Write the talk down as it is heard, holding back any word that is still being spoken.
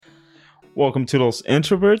Welcome to Los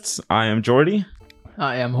Introverts. I am Jordy,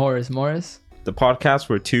 I am Horace Morris. the podcast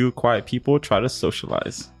where two quiet people try to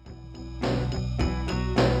socialize.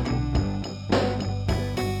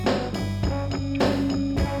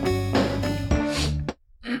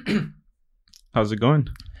 How's it going?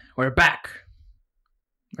 We're back.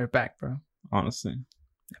 We're back, bro. Honestly,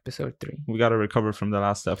 Episode 3. we got to recover from the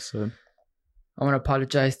last episode. I want to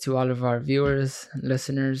apologize to all of our viewers and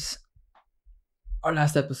listeners. Our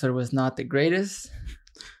last episode was not the greatest,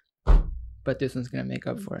 but this one's going to make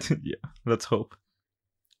up for it. Yeah, let's hope.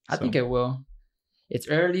 I think it will. It's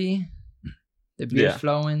early. The beer's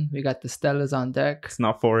flowing. We got the Stellas on deck. It's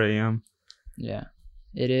not 4 a.m. Yeah.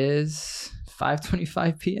 It is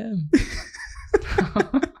 5:25 p.m.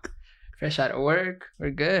 Fresh out of work.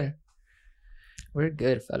 We're good. We're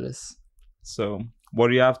good, fellas. So, what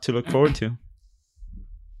do you have to look forward to?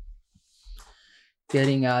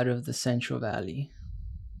 Getting out of the Central Valley.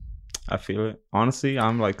 I feel it. Honestly,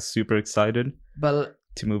 I'm like super excited But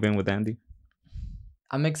to move in with Andy.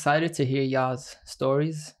 I'm excited to hear y'all's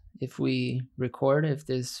stories. If we record, if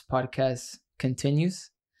this podcast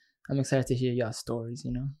continues, I'm excited to hear y'all's stories,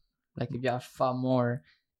 you know? Like if y'all fall more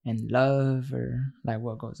in love or like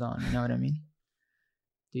what goes on, you know what I mean?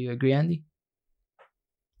 Do you agree, Andy?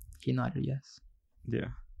 He nodded yes. Yeah.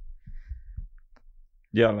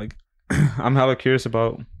 Yeah, like I'm hella curious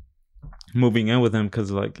about moving in with him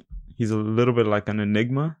because like he's a little bit like an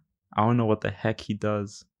enigma. I don't know what the heck he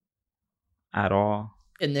does at all.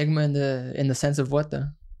 Enigma in the sense of what though?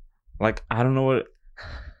 Like I don't know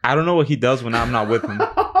what he does when I'm not with him.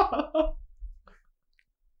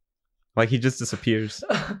 Like he just disappears.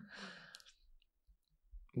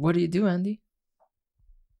 What do you do, Andy?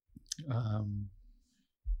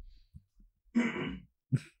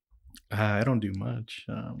 I don't do much.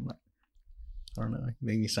 I don't know. You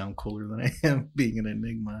make me sound cooler than I am being an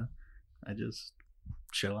enigma. I just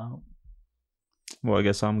chill out. Well, I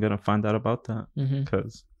guess I'm gonna find out about that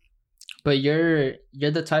because. But you're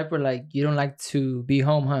the type where like you don't like to be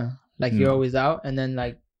home, huh? Like you're always out, and then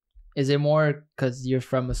like, is it more because you're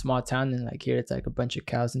from a small town and like here it's like a bunch of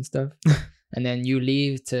cows and stuff, and then you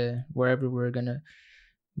leave to wherever we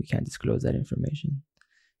can't disclose that information.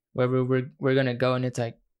 Wherever we're gonna go, and it's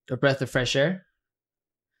like a breath of fresh air.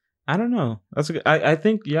 I don't know. That's a good, I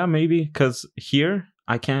think maybe because here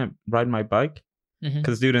I can't ride my bike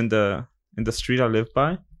because dude in the street I live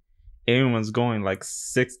by, everyone's going like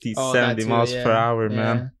 60, 70 miles per hour,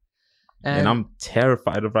 man. And I'm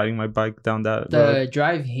terrified of riding my bike down that road. The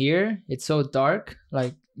drive here, it's so dark.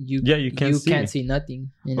 Like you can't see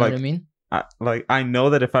nothing. You know what I mean? I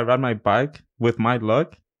know that if I ride my bike with my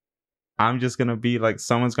luck, I'm just gonna be like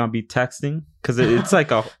someone's gonna be texting because it's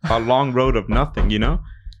like a long road of nothing, you know.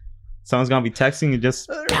 Someone's gonna be texting and just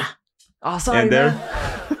oh sorry, and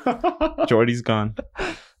there Jordy's gone.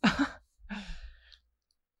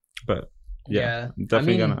 But yeah, I'm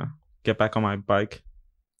definitely gonna get back on my bike.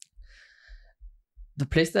 The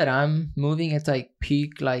place that I'm moving, it's like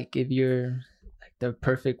peak, like if you're like the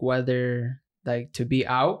perfect weather, like to be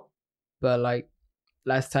out. But like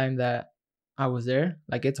last time that I was there,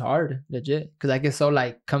 like it's hard, legit, because I get so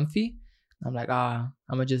like comfy. I'm like, I'm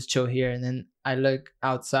gonna just chill here, and then I look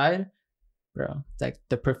outside, bro. It's like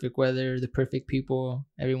the perfect weather, the perfect people.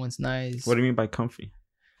 Everyone's nice. What do you mean by comfy?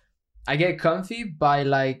 I get comfy by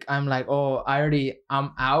like I'm like,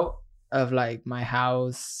 I'm out of like my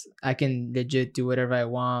house. I can legit do whatever I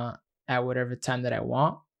want at whatever time that I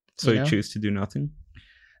want. So you choose to do nothing?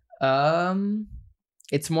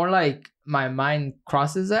 It's more like my mind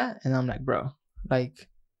crosses that and I'm like, bro, like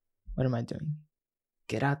what am I doing?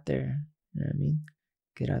 Get out there. You know what I mean?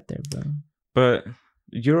 Get out there, bro. But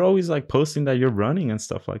you're always like posting that you're running and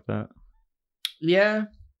stuff like that. Yeah.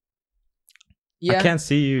 I can't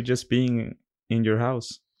see you just being in your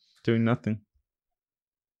house doing nothing.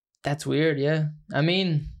 That's weird, yeah. I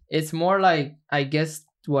mean, it's more like, I guess,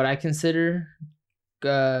 what I consider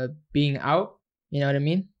being out. You know what I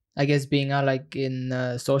mean? I guess being out like in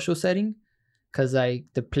a social setting. Because like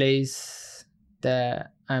the place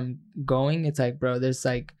that I'm going, it's like, bro, there's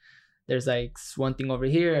like one thing over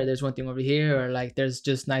here, there's one thing over here, or like there's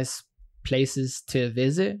just nice places to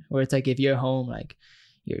visit. Where it's like if you're home, like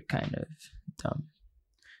you're kind of dumb.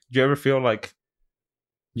 Do you ever feel like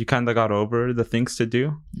you kind of got over the things to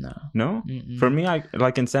do? No? Mm-mm. For me, I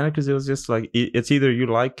like in Santa Cruz, it was just like it's either you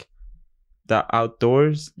like the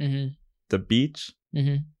outdoors, the beach,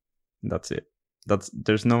 that's it.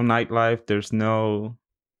 There's no nightlife, there's no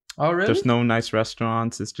there's no nice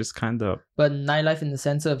restaurants. It's just kind of. But nightlife in the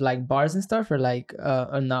sense of like bars and stuff, or like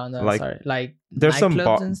like there's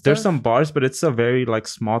some bars, but it's a very like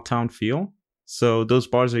small town feel. So those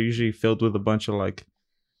bars are usually filled with a bunch of like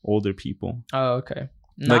older people. Oh, okay.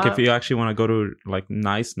 Like if you actually want to go to like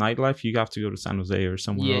nice nightlife, you have to go to San Jose or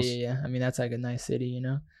somewhere else. Yeah. I mean, that's like a nice city, you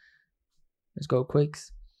know. Let's go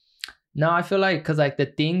quicks. No, I feel like because like the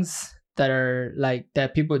things that are like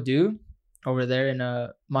that people do over there in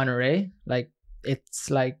Monterey, like it's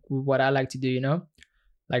like what I like to do, you know,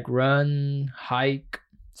 like run, hike,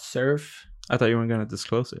 surf. I thought you weren't gonna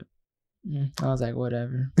disclose it. I was like,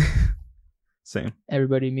 whatever. Same.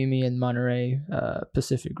 Everybody meet me in Monterey,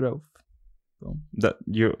 Pacific Grove. Boom. That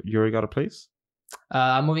you already got a place?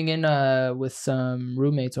 I'm moving in with some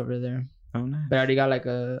roommates over there. Oh, nice. But I already got like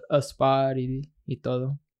a spot y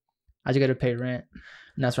todo. I just gotta pay rent,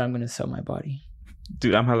 and that's where I'm gonna sell my body.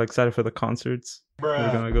 Dude, I'm hella excited for the concerts we're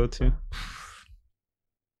gonna go to.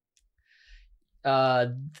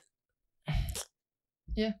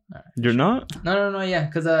 Yeah. Right. You're not? No. Yeah,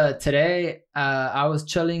 because today I was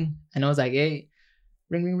chilling and I was like, hey,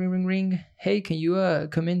 ring. Hey, can you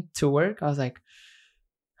come in to work? I was like,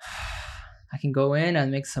 I can go in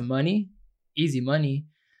and make some money, easy money.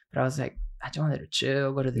 But I was like, I just wanted to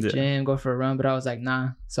chill, go to the gym, go for a run. But I was like, nah.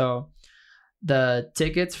 So the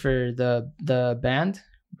tickets for the band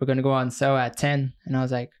were gonna go on sale at 10, and I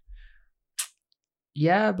was like,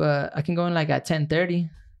 yeah, but I can go in like at 10:30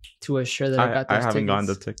 to assure that I got those tickets. I haven't gotten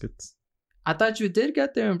the tickets. I thought you did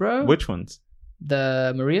get them, bro. Which ones?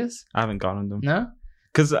 The Marias. I haven't gotten them. No,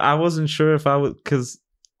 because I wasn't sure if I would. Because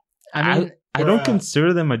I mean, I don't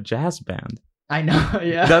consider them a jazz band. I know,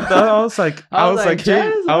 yeah. I was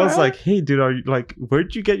like, hey, dude, are you like,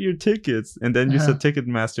 where'd you get your tickets? And then you said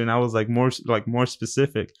Ticketmaster, and I was like, more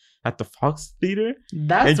specific at the Fox Theater.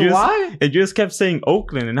 That's why. It just kept saying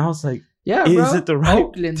Oakland, and I was like, yeah, bro. Is it the right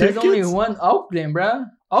Oakland? tickets? There's only one Oakland, bro.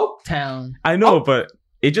 Oaktown. I know, but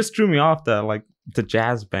it just threw me off that like the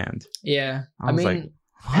jazz band. Yeah, I mean, like,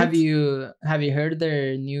 have you heard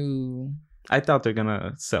their new? I thought they're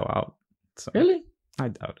gonna sell out. So really? I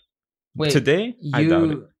doubt it. Wait, today? I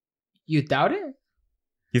doubt it. You doubt it?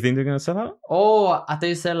 You think they're gonna sell out? Oh, I thought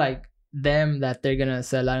you said like them that they're gonna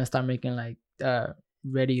sell out and start making like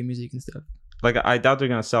radio music and stuff. Like I doubt they're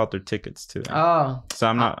gonna sell out their tickets too. Oh, so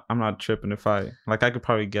I'm not tripping if I could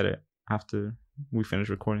probably get it after we finish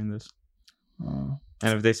recording this. Oh.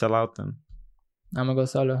 And if they sell out, then I'm gonna go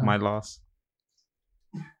solo. My loss.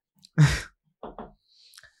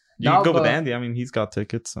 You can go with Andy. I mean, he's got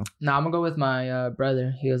tickets. So. No, I'm gonna go with my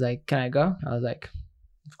brother. He was like, "Can I go?" I was like,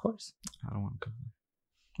 "Of course." I don't want to go.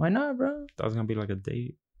 Why not, bro? That was gonna be like a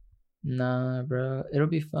date. Nah, bro. It'll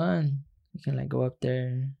be fun. We can like go up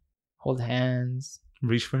there, hold hands,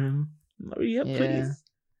 reach for him. Maria, please.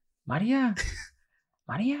 Maria.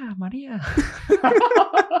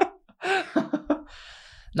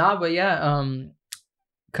 Nah, but yeah,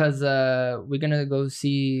 cause we're gonna go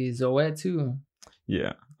see Zoe too.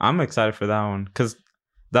 Yeah, I'm excited for that one because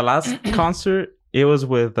the last concert it was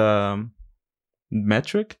with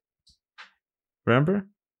Metric. Remember?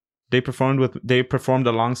 They performed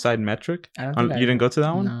alongside Metric. You didn't go to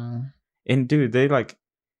that one? No. And dude, they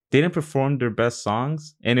didn't perform their best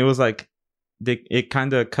songs, and it was like it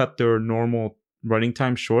kind of cut their normal running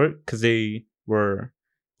time short because they were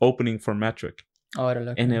opening for Metric. Oh,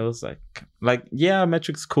 and it was like yeah,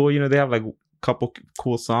 Metric's cool. You know, they have like a couple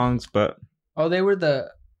cool songs, but they were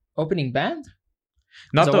the opening band.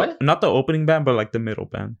 Not the opening band, but like the middle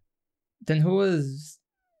band. Then who was?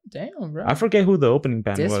 Damn, bro. I forget who the opening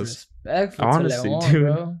band was. Honestly, Leon, dude.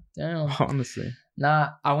 Bro. Damn. Honestly. Nah,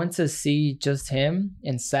 I went to see just him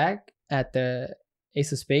and Sack at the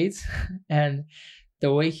Ace of Spades, and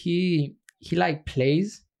the way he like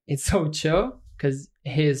plays, it's so chill because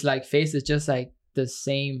his like face is just like the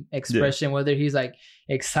same expression, whether he's like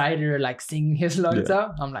excited or like singing his lungs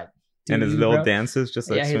out. I'm like, and his little dances, just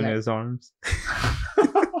like swinging his arms.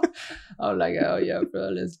 I'm like, oh yeah, bro,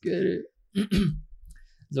 let's get it.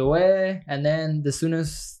 Zoe, and then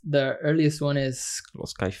the earliest one is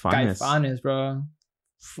Los Caifanes, bro.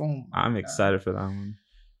 I'm excited for that one.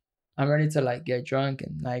 I'm ready to like get drunk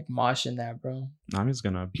and like mosh in that, bro. I'm just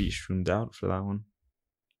gonna be shroomed out for that one.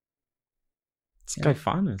 It's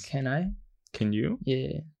Caifanes. Can I? Can you?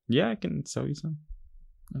 Yeah, I can sell you some.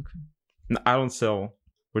 Okay. No, I don't sell.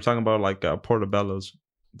 We're talking about like portobellos,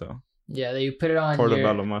 though. Yeah, you put it on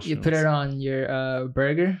portobello mushrooms. You put it on your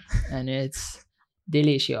burger, and it's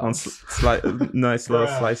delicious. Nice little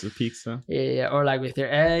slice of pizza. Yeah, or like with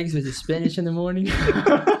your eggs, with your spinach in the morning.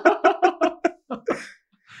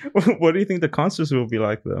 What do you think the concerts will be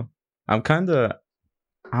like, though? I don't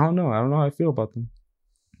know how I feel about them.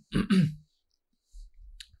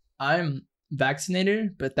 I'm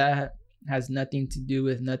vaccinated, but that has nothing to do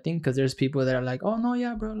with nothing, because there's people that are like, oh no,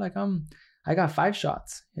 yeah, bro, like I'm I got 5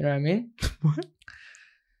 shots. You know what I mean? What?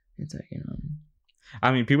 It's like, you know.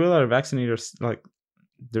 I mean, people that are vaccinated are like,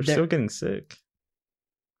 they're still getting sick.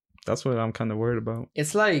 That's what I'm kind of worried about.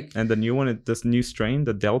 It's like, and the new one, this new strain,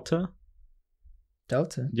 the Delta.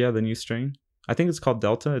 Yeah, the new strain. I think it's called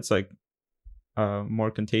Delta. It's like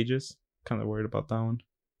more contagious. Kind of worried about that one.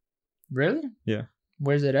 Really? Yeah.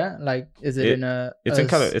 Where's it at? Like, is it in a? It's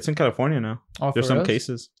in California now. Oh, there's some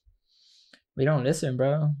cases. We don't listen,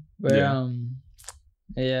 bro. But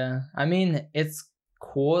yeah. I mean, it's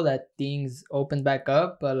cool that things open back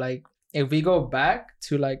up, but like, if we go back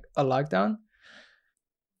to like a lockdown,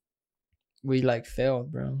 we like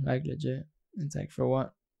failed, bro. Like legit. It's like, for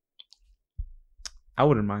what? I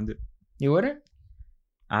wouldn't mind it. You wouldn't?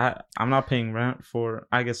 I'm not paying rent for.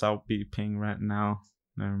 I guess I'll be paying rent now.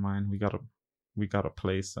 Never mind. We got a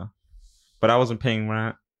place. But I wasn't paying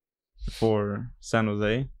rent for San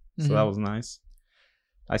Jose, so that was nice.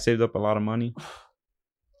 I saved up a lot of money.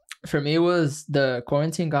 For me, was the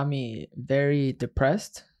quarantine got me very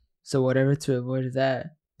depressed. So whatever to avoid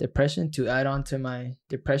that depression, to add on to my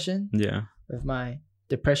depression. Yeah. With my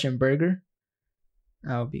depression burger,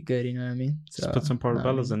 that would be good. You know what I mean? So just put some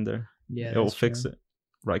Portobello's in there. Yeah, it'll fix it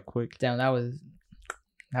right quick. Damn, that was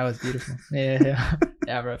beautiful. Yeah,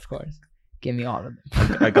 yeah, bro. Of course, give me all of them.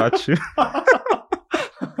 I got you.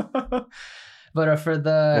 But for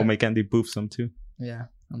the, we'll make Andy boof some too. Yeah,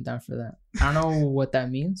 I'm down for that. I don't know what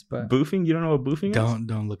that means, but boofing. You don't know what boofing is?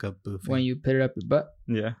 Don't look up boofing. When you put it up your butt.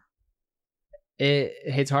 Yeah. It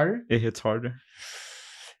hits harder. It hits harder.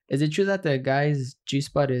 Is it true that the guy's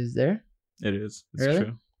G-spot is there? It is. It's really?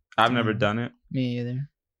 True. I've never done it. Me either.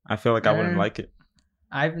 I feel like I wouldn't like it.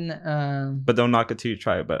 But don't knock it till you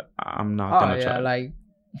try it. But I'm not gonna try it. Like,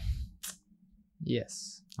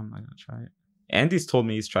 yes. I'm not gonna try it. Andy's told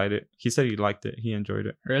me he's tried it. He said he liked it. He enjoyed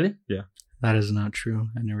it. Really? Yeah. That is not true.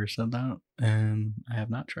 I never said that, and I have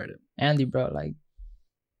not tried it. Andy, bro, like,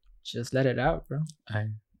 just let it out, bro.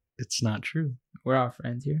 It's not true. We're all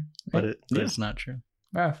friends here. Right? But it's not true.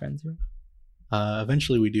 We're all friends here.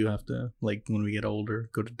 Eventually, we do have to, like, when we get older,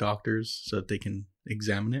 go to doctors so that they can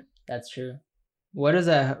examine it. That's true. What is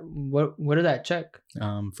that? What does that check?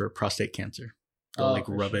 For prostate cancer. They'll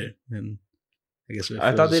rub it, and I guess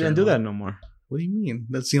I thought they didn't do that no more. What do you mean?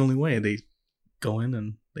 That's the only way. They go in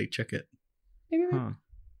and they check it. Huh.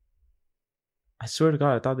 I swear to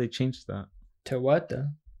God, I thought they changed that. To what though?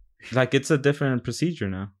 Like, it's a different procedure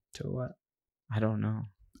now. To what? I don't know.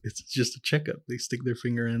 It's just a checkup. They stick their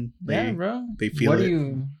finger in. Bro. They feel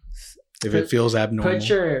it. If it feels abnormal. Put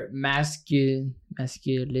your masculinity.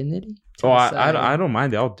 I don't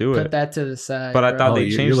mind it. I'll do it. Put that to the side. But I thought they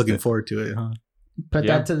changed it. You're looking forward to it, huh? Put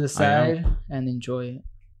that to the side and enjoy it.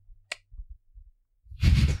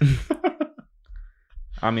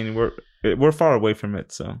 I mean, we're far away from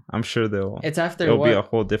it, so I'm sure it's after it'll be a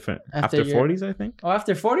whole different after 40s, I think. Oh,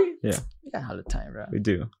 after 40? Yeah. We got all the time, bro. We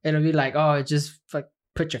do. It'll be like, just like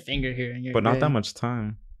put your finger here and you're But not that much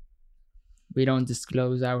time. We don't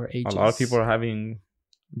disclose our ages. A lot of people are having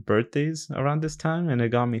birthdays around this time, and it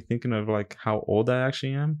got me thinking of like how old I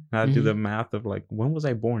actually am. I had to do the math of like, when was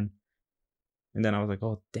I born? And then I was like,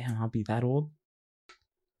 oh damn, I'll be that old.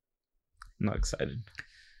 I'm not excited.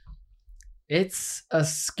 It's a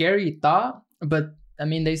scary thought, but I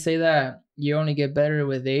mean, they say that you only get better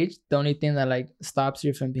with age. The only thing that like stops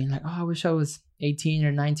you from being like, oh, I wish I was 18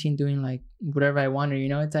 or 19 doing like whatever I wanted, you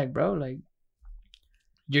know? It's like, bro, like,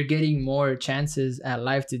 you're getting more chances at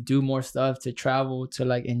life to do more stuff, to travel, to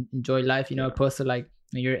like enjoy life, you know, opposed to like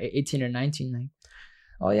when you're 18 or 19, like,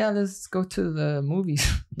 oh yeah, let's go to the movies.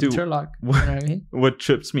 Dude, Turlock, you know what I mean? What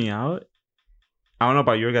trips me out, I don't know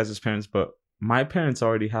about your guys' parents, but my parents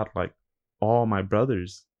already had like all my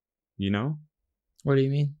brothers, you know? What do you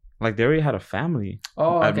mean? Like, they already had a family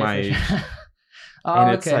at my age.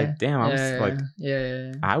 And it's like, damn, I'm just like,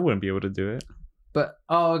 I wouldn't be able to do it. But,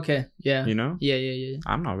 okay. Yeah. You know? Yeah.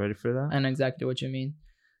 I'm not ready for that. I know exactly what you mean.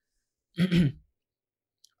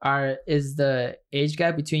 Is the age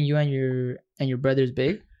gap between you and your brothers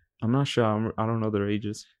big? I'm not sure. I don't know their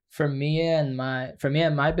ages. For me and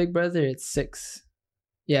my big brother, it's 6.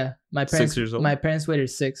 Yeah, my parents. 6 years old. My parents waited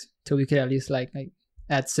 6 till we could at least like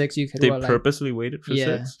at 6 you could. They purposely waited for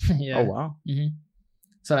 6. Yeah. Oh wow. Mm-hmm.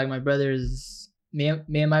 So like my brothers, me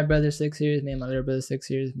and my brother 6 years, me and my little brother 6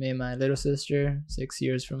 years, me and my little sister 6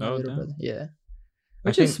 years from my little brother. Yeah,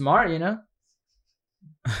 which is smart, you know.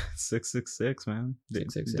 666, man.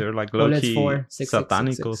 666. They're like low key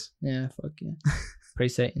satanicos. Yeah, fuck yeah.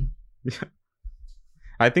 Praise Satan. Yeah.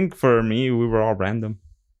 I think for me, we were all random.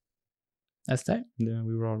 That's tight. Yeah,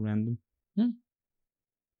 we were all random.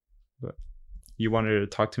 But you wanted to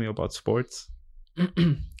talk to me about sports?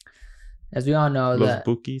 as we all know, Los that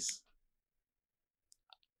Bookies.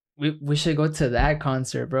 we should go to that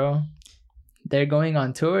concert, bro. They're going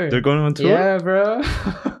on tour. They're going on tour? Yeah, bro.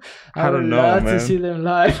 I don't would know, love man. to see them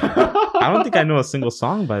live. I don't think I know a single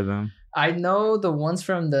song by them. I know the ones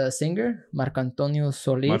from the singer, Marco Antonio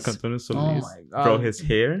Solis. Marco Antonio Solis. Oh my God. Bro, his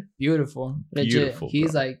hair. Beautiful. Legit. Beautiful,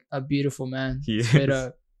 He's bro. like a beautiful man. He Straight is.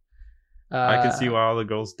 up. I can see why all the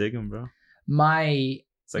girls dig him, bro.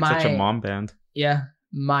 It's like such a mom band. Yeah.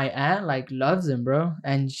 My aunt like loves him, bro.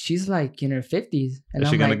 And she's like in her 50s. And Is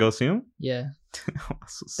I'm she gonna like, go see him? Yeah.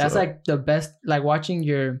 What's That's up? like the best, like watching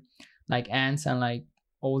your like aunts and like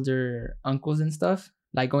older uncles and stuff,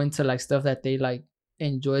 like going to like stuff that they like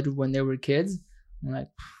enjoyed when they were kids. I'm like,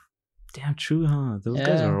 damn true, huh? Those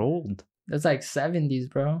guys Yeah. are old. that's like 70s,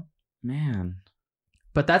 bro. Man.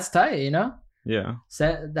 But that's tight, you know? Yeah.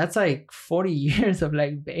 That's like 40 years of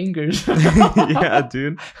like bangers. Yeah,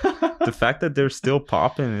 dude. The fact that they're still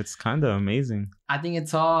popping, it's kind of amazing. I think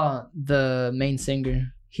it's all the main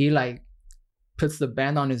singer. He like puts the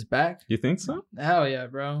band on his back. You think so? Hell yeah,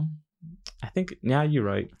 bro. I think, yeah, you're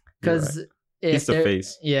right. You're Because right. He's the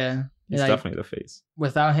face. Yeah. He's like, definitely the face.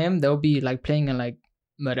 without him, they'll be like playing in like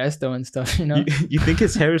Modesto and stuff, you know? You think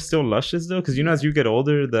his hair is still luscious though? Because you know, as you get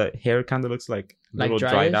older, the hair kind of looks like a Like little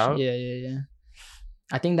dryish? dried out. Yeah.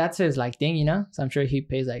 I think that's his like thing, you know? So I'm sure he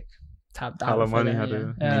pays like top dollar Hella for money that, how yeah.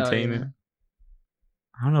 to Hell maintain yeah. it.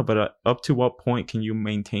 I don't know, but up to what point can you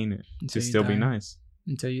maintain it Until to you still be die. nice?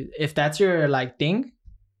 Until you, if that's your like thing,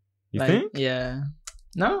 You like, think? Yeah.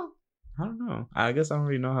 No. I don't know. I guess I don't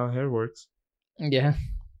really know how hair works. Yeah.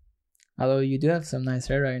 Although you do have some nice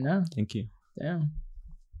hair right now. Thank you. Damn.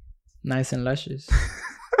 Nice and luscious.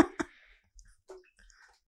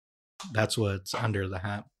 That's what's under the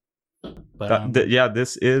hat. But Yeah,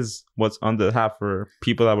 this is what's under the hat for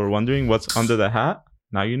people that were wondering what's under the hat.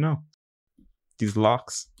 Now you know. These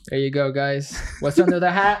locks. There you go, guys. What's under the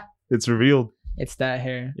hat? It's revealed. It's that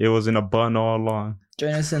hair. It was in a bun all along.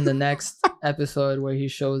 Join us in the next episode where he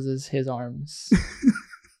shows us his arms.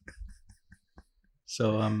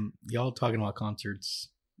 So y'all talking about concerts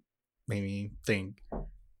made me think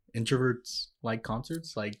introverts like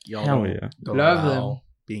concerts, like y'all Hell don't yeah. go Love allow them.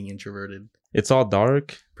 being introverted It's all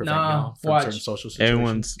dark. prevent No, y'all from watch. certain social situations.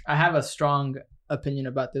 Everyone's I have a strong opinion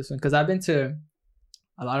about this one because I've been to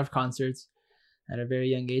a lot of concerts at a very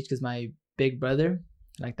young age because my big brother,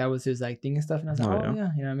 like that was his like thing and stuff. And I was like, Oh, oh, yeah. yeah,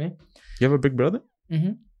 you know what I mean? You have a big brother?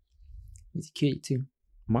 Mm-hmm. He's cute too.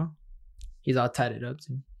 Wow. He's all tatted up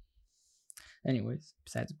too. Anyways,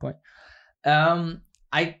 besides the point.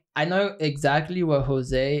 I know exactly what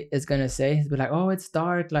Jose is gonna say. He's be like, oh, it's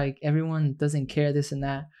dark, like everyone doesn't care, this and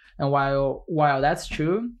that. And while that's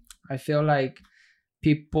true, I feel like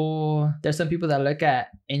there's some people that look at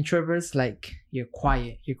introverts like you're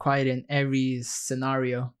quiet in every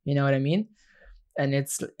scenario. You know what I mean? And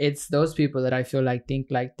it's those people that I feel like think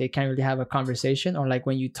like they can't really have a conversation, or like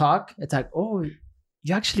when you talk, it's like, oh,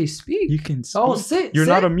 you actually speak. You can speak. Oh, sit. You're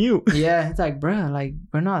sit. not a mute. Yeah, it's like, bro, like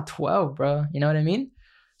we're not 12, bro. You know what I mean?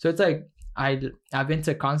 So it's like I've been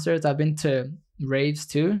to concerts, I've been to raves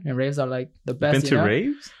too, and raves are like the best. Been to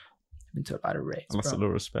raves? I've been to a lot of raves. That's a Bro.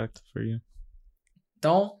 little respect for you.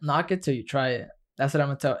 Don't knock it till you try it. That's what I'm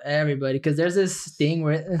gonna tell everybody. Because there's this thing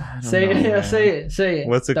where don't say know, it, man. say it.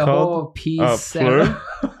 What's it the called? Whole piece. Plur?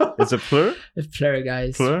 Is it plur? It's plur,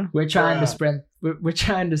 guys. Plur? We're trying to Plur. spread. We're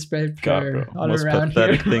trying to spread God, plur bro. all Most around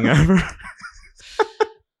pathetic here. thing ever.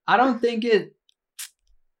 I don't think it.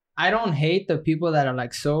 I don't hate the people that are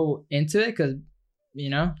like so into it because, you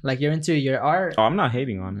know, like you're into your art. Oh, I'm not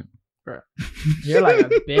hating on it. You're like a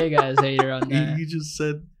big ass hater on You, that. you just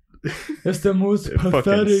said It's the most It fucking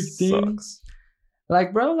pathetic thing. sucks.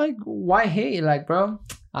 Like, bro, like why hate? Like, bro,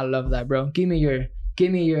 I love that, bro. Give me your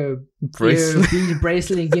Bracelet. your bead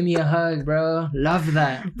bracelet and give me a hug, bro. Love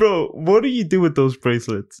that. Bro, what do you do with those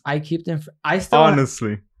bracelets? I keep them. I still.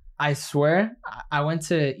 Honestly. I swear, I went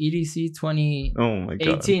to EDC 2018, Oh my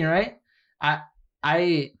god. right?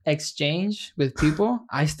 I exchange with people.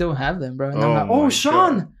 I still have them, bro. And Oh I'm like, my oh,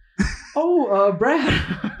 Sean. Oh, Brad.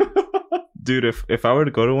 Dude, if I were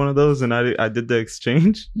to go to one of those and I did the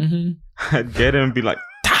exchange, Mm-hmm. I'd get it and be like,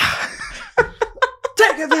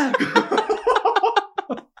 Take it back.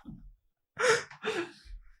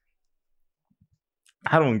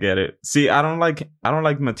 I don't get it. See, I don't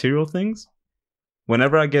like material things.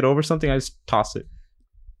 Whenever I get over something, I just toss it.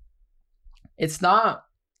 It's not.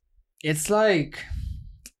 It's like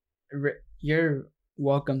you're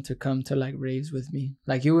welcome to come to like raves with me.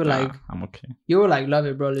 Like you would Nah, like I'm okay. you would like love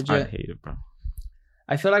it, bro. I Legit. hate it, bro.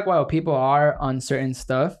 I feel like while people are on certain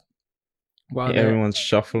stuff, while Yeah, they're everyone's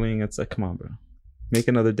shuffling. It's like, come on, bro. Make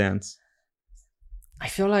another dance. I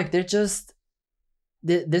feel like they're just.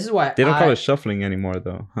 This is why they don't call it shuffling anymore,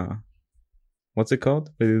 though, huh? What's it called?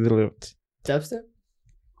 The little dubstep.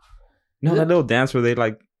 No, that little dance where they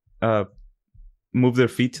like move their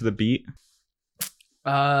feet to the beat.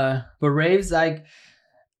 But raves, like,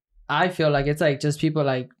 I feel like it's like just people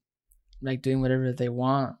like doing whatever they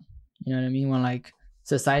want. You know what I mean? When like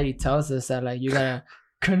society tells us that like you gotta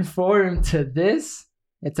conform to this,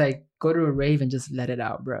 it's like go to a rave and just let it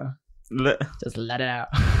out, bro. Just let it out.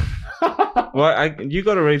 Well, you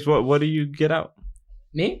go to raves. What do you get out?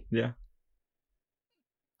 Me? Yeah.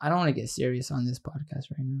 I don't want to get serious on this podcast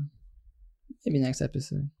right now. Maybe next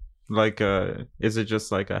episode. Like, is it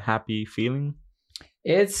just like a happy feeling?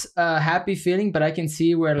 It's a happy feeling, but I can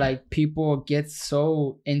see where like people get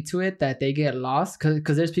so into it that they get lost.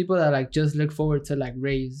 Cause there's people that like just look forward to like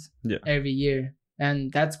raves every year,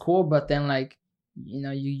 and that's cool. But then like, you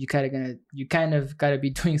know, you kind of gotta be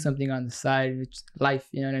doing something on the side, which is life.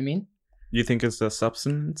 You know what I mean? You think it's the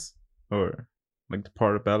substance or like the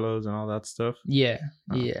portobellos and all that stuff? Yeah.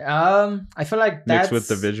 I feel like that's mixed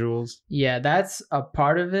with the visuals. Yeah, that's a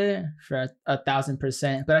part of it for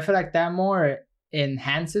 1,000%. But I feel like that more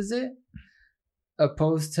enhances it,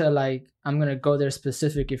 opposed to like I'm gonna go there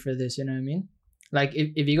specifically for this. You know what I mean? Like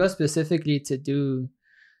if you go specifically to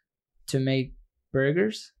make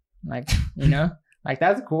burgers, like, you know, like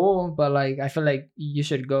that's cool. But like I feel like you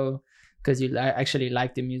should go because you actually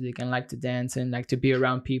like the music and like to dance and like to be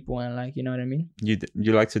around people and like, you know what I mean? You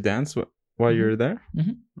like to dance while you're there?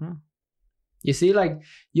 Mm-hmm. Oh. You see, like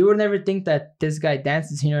you would never think that this guy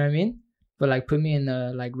dances, you know what I mean? But like put me in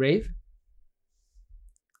a like rave,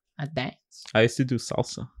 I dance. I used to do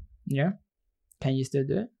salsa. Yeah? Can you still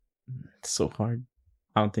do it? It's so hard.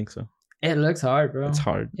 I don't think so. It looks hard, bro. It's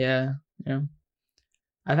hard. Yeah.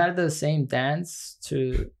 I've had the same dance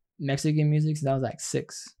to Mexican music since I was like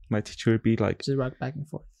 6. My teacher would be like, just rock back and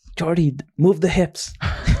forth. Jordy, move the hips.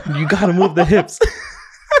 You gotta move the hips.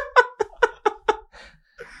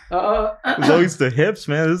 It's always the hips,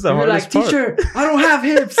 man. This is the hardest part. Teacher, I don't have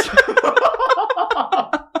hips.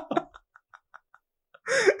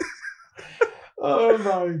 Oh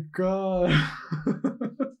my god.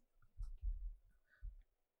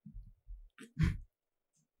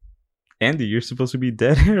 Andy, you're supposed to be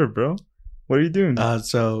dead here, bro. What are you doing?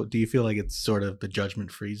 So do you feel like it's sort of the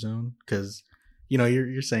judgment-free zone? Because, you know,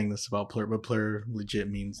 you're saying this about plur, but plur legit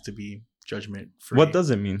means to be judgment-free. What does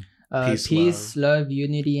it mean? Peace, love,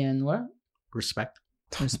 unity, and what? Respect.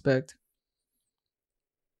 Respect.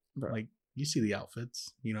 Bro. Like, you see the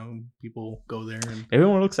outfits, you know, people go there and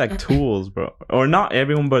everyone looks like tools, bro. Or not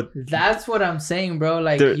everyone, but that's what I'm saying, bro.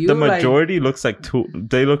 Like the majority looks like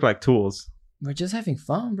they look like tools. We're just having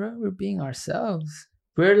fun, bro. We're being ourselves.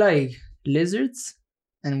 We're like lizards,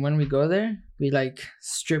 and when we go there, we like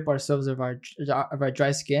strip ourselves of our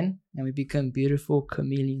dry skin, and we become beautiful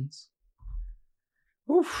chameleons.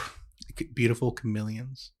 Oof. Beautiful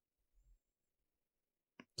chameleons.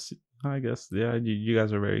 I guess, yeah, you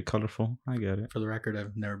guys are very colorful. I get it. For the record,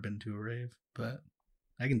 I've never been to a rave, but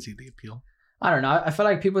I can see the appeal. I don't know. I feel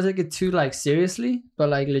like people take it too like seriously, but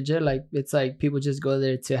like legit, like it's like people just go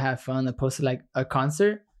there to have fun, opposed to like a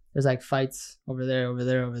concert. There's like fights over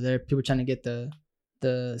there. People trying to get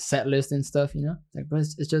the set list and stuff, you know? Like, bro,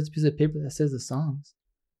 it's just a piece of paper that says the songs.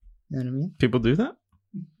 You know what I mean? People do that?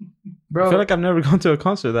 Bro, I feel like I've never gone to a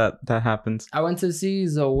concert that happens. I went to see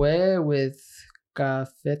Zoe with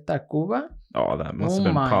Café Tacuba. Oh, that must have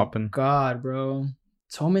been popping. God, bro.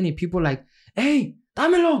 So many people like, hey,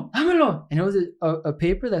 dámelo. And it was a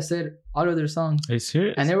paper that said all of their songs. Are you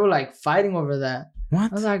serious? And they were like fighting over that.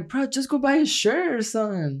 What? I was like, bro, just go buy a shirt or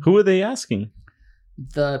something. Who are they asking?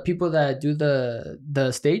 The people that do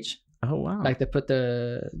the stage. Oh, wow. Like they put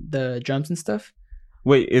the drums and stuff.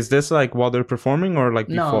 Wait, is this like while they're performing or like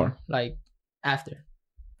before? No, like after.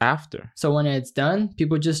 After. So when it's done,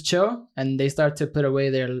 people just chill and they start to put away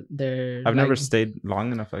their I've never stayed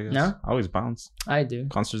long enough, I guess. No? I always bounce. I do.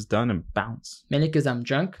 Concert's done and bounce. Mainly because I'm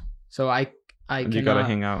drunk. So I you gotta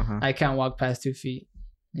hang out, huh? I can't walk past 2 feet.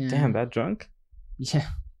 Yeah. Damn, that drunk? Yeah.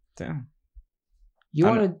 Damn. You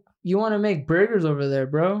wanna make burgers over there,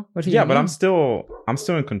 bro? What do you mean? But I'm still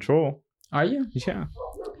in control. Are you? Yeah.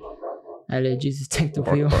 I let Jesus take the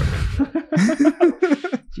wheel.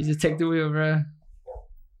 Jesus take the wheel, bro.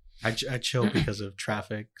 I chill because of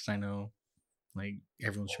traffic, because I know like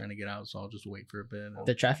everyone's trying to get out, so I'll just wait for a bit.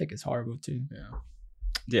 The traffic is horrible too.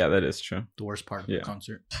 Yeah, that is true. The worst part of the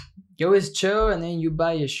concert. You always chill, and then you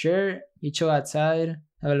buy your shirt, you chill outside,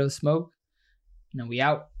 have a little smoke, and then we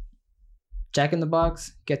out. Jack in the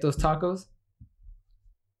Box, get those tacos.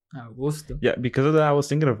 Yeah, because of that, I was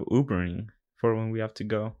thinking of Ubering for when we have to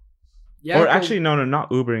go. Yeah. Or actually, no, not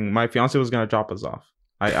Ubering. My fiance was gonna drop us off.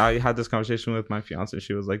 I had this conversation with my fiance.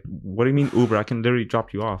 She was like, "What do you mean Uber? I can literally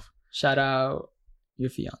drop you off." Shout out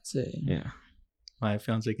your fiance. Yeah. My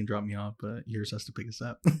fiance can drop me off, but yours has to pick us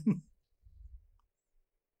up.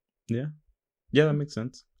 Yeah, that makes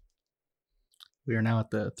sense. We are now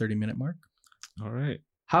at the 30-minute mark. All right.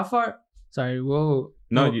 How far? Sorry. Whoa.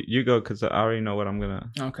 No, you go because I already know what I'm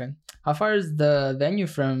gonna. Okay. How far is the venue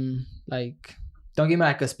from? Like, don't give me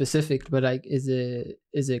like a specific, but like, is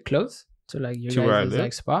it close to like your guys'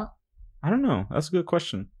 like spot? I don't know. That's a good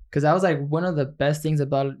question. Because that was like one of the best things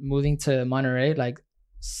about moving to Monterey, like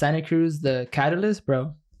Santa Cruz, the Catalyst,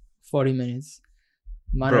 bro. 40 minutes.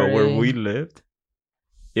 Monterey. Bro, where we lived,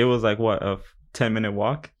 it was like what, a 10-minute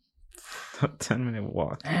walk? 10-minute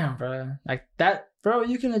walk. Damn, bro. Like that, bro,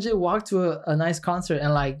 you can legit walk to a nice concert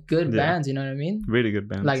and like good bands, you know what I mean? Really good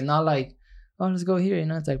bands. Like not like, oh, let's go here, you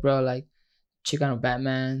know? It's like, bro, like Chicano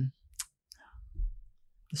Batman,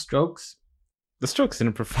 The Strokes. The Strokes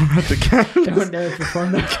didn't perform at the Catalyst. They would never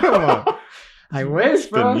perform that. Come on. I wish,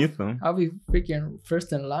 bro. Beneath them. I'll be freaking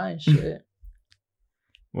first in line, shit.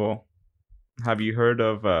 Well, have you heard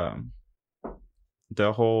of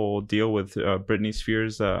the whole deal with Britney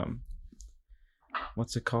Spears?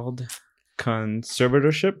 What's it called?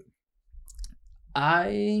 Conservatorship.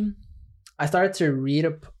 I started to read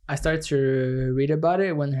about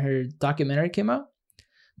it when her documentary came out,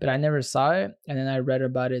 but I never saw it, and then I read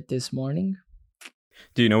about it this morning.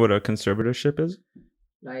 Do you know what a conservatorship is?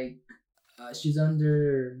 Like, she's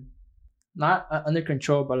under, not under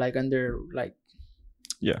control, but like under like.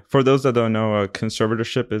 Yeah. For those that don't know, a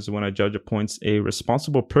conservatorship is when a judge appoints a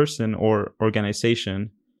responsible person or organization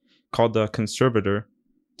called the conservator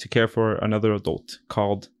to care for another adult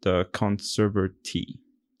called the conservatee,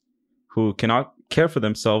 who cannot care for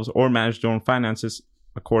themselves or manage their own finances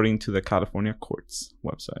according to the California courts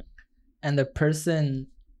website. And the person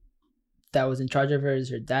that was in charge of her is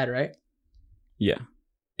her dad, right? Yeah.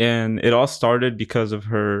 And it all started because of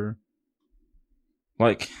her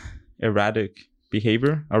like erratic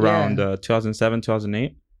behavior around 2007,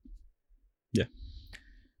 2008. Yeah.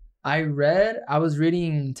 I was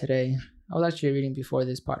reading today. I was actually reading before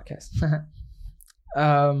this podcast.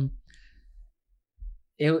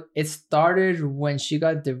 It started when she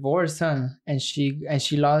got divorced, huh? And she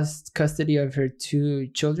lost custody of her 2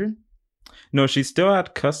 children. No, she still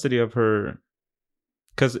had custody of her,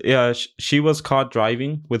 because she was caught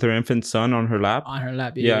driving with her infant son on her lap.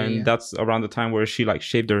 And that's around the time where she like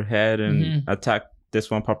shaved her head and attacked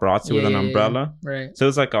this one paparazzi with an umbrella. Right. So it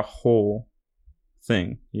was like a whole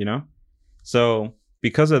thing, you know? So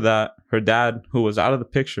because of that, her dad, who was out of the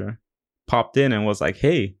picture, popped in and was like,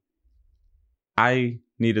 hey, I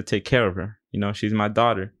need to take care of her. You know, she's my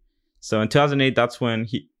daughter. So in 2008, that's when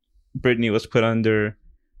Britney was put under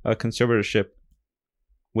a conservatorship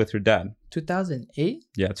with her dad. 2008?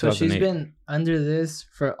 Yeah, 2008. So she's been under this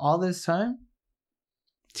for all this time?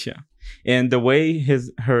 Yeah. And the way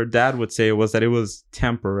her dad would say it was that it was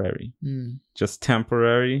temporary. Just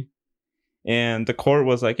temporary. And the court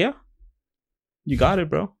was like, yeah, you got it,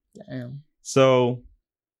 bro. Damn. So,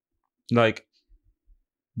 like,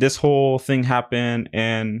 this whole thing happened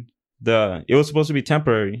and it was supposed to be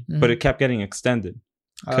temporary, but it kept getting extended.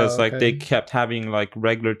 Because like they kept having like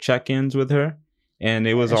regular check-ins with her, and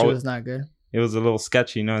it was always not good. It was a little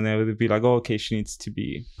sketchy, you know, and they would be like, "Oh, okay, she needs to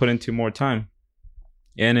be put into more time."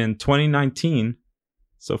 And in 2019,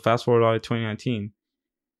 so fast forward all to 2019,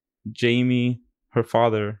 Jamie, her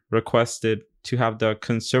father, requested to have the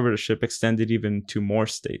conservatorship extended even to more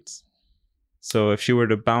states. So if she were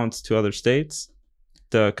to bounce to other states,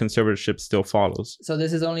 the conservatorship still follows. So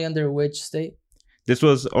this is only under which state? This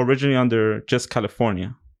was originally under just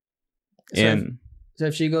California. So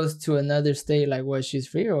if she goes to another state, like what, she's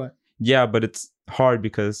free or what? Yeah, but it's hard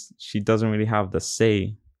because she doesn't really have the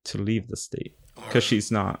say to leave the state because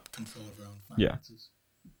she's not. Yeah.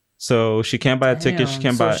 So she can't buy a ticket. She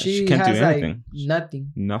can't she can't do anything. Like,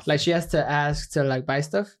 nothing. Like she has to ask to like buy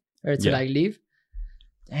stuff or to like leave.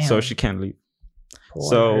 Damn. So she can't leave.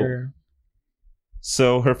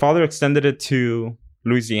 So her father extended it to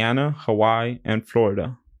Louisiana, Hawaii, and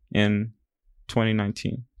Florida in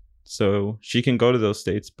 2019. So she can go to those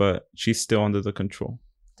states, but she's still under the control.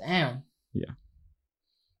 Damn. Yeah.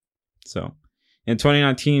 So in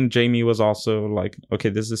 2019, Jamie was also like, okay,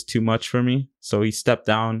 this is too much for me. So he stepped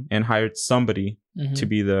down and hired somebody to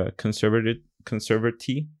be the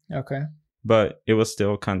conservatee. Okay. But it was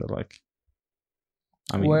still kind of like,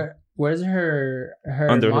 I mean, where's her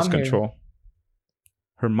under mom his control? Here?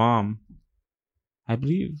 Her mom, I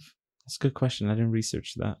believe. That's a good question. I didn't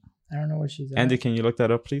research that. I don't know where she's at. Andy, can you look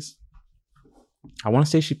that up, please? I want to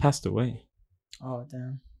say she passed away. Oh,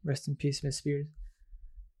 damn. Rest in peace, Miss Spears.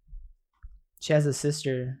 She has a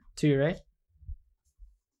sister too, right?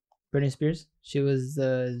 Britney Spears. She was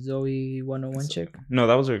the Zoe 101 chick. No,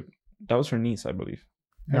 that was her niece, I believe.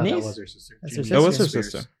 Her niece? That was her sister. That's her That was her sister.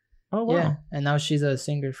 sister. Oh, wow. Yeah, and now she's a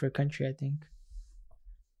singer for country, I think.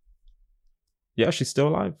 Yeah, she's still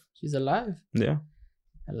alive. She's alive. Yeah.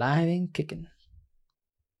 Alive and kicking.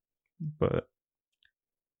 But,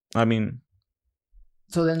 I mean,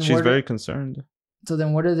 so then she's very concerned. So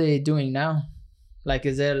then what are they doing now? Like,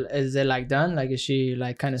 is it like done? Like, is she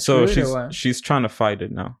like kind of So screwed or what? she's trying to fight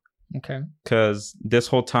it now. Okay. Because this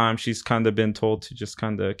whole time she's kind of been told to just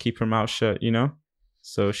kind of keep her mouth shut, you know?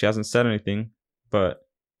 So she hasn't said anything. But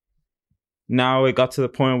now it got to the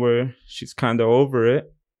point where she's kind of over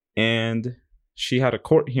it. And she had a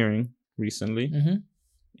court hearing recently. Mm-hmm.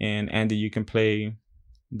 And Andy, you can play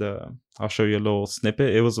I'll show you a little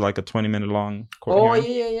snippet. It was like a 20-minute long court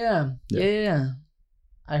hearing. Yeah.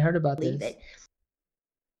 I heard about this.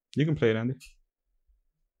 You can play it, Andy.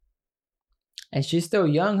 And she's still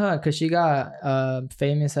young, huh? Because she got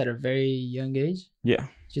famous at a very young age. Yeah.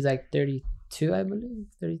 She's like 32, I believe.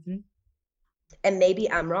 33. And maybe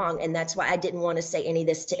I'm wrong. And that's why I didn't want to say any of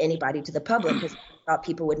this to anybody, to the public, because I thought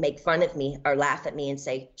people would make fun of me or laugh at me and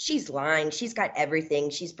say, she's lying. She's got everything.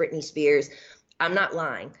 She's Britney Spears. I'm not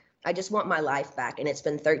lying. I just want my life back. And it's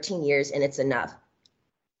been 13 years and it's enough.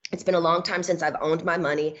 It's been a long time since I've owned my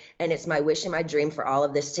money. And it's my wish and my dream for all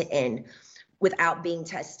of this to end without being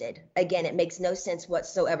tested. Again, it makes no sense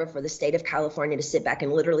whatsoever for the state of California to sit back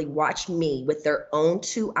and literally watch me with their own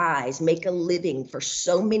two eyes make a living for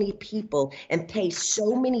so many people and pay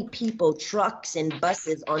so many people trucks and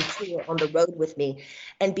buses on tour on the road with me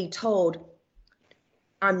and be told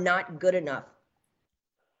I'm not good enough,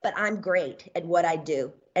 but I'm great at what I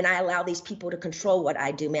do. And I allow these people to control what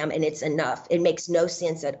I do, ma'am, and it's enough. It makes no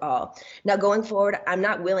sense at all. Now, going forward, I'm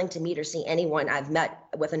not willing to meet or see anyone I've met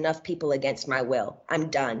with enough people against my will. I'm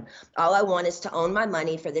done. All I want is to own my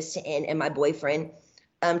money for this to end and my boyfriend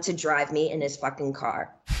to drive me in his fucking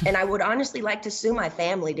car. And I would honestly like to sue my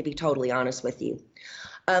family, to be totally honest with you.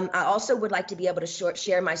 I also would like to be able to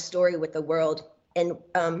share my story with the world and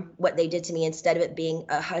what they did to me instead of it being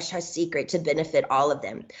a hush-hush secret to benefit all of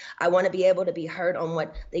them. I want to be able to be heard on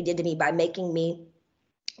what they did to me by making me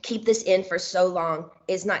keep this in for so long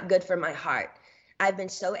is not good for my heart. I've been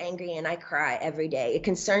so angry and I cry every day. It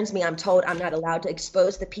concerns me. I'm told I'm not allowed to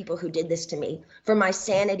expose the people who did this to me. For my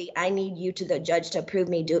sanity, I need you to the judge to approve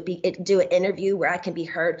me, do an interview where I can be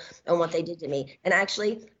heard on what they did to me. And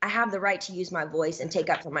actually, I have the right to use my voice and take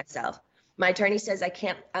up for myself. My attorney says I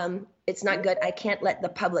can't, it's not good. I can't let the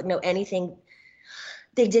public know anything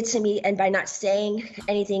they did to me. And by not saying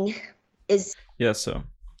anything is... Yeah,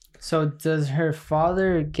 So does her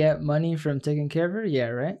father get money from taking care of her? Yeah,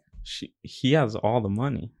 right? He has all the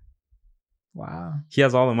money. Wow. He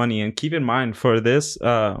has all the money. And keep in mind, for this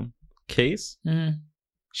case,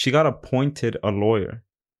 she got appointed a lawyer.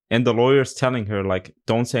 And the lawyer's telling her, like,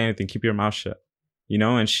 don't say anything. Keep your mouth shut. You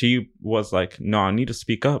know, and she was like, no, I need to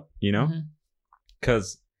speak up, you know,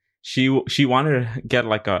 because she wanted to get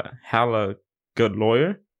like a hella good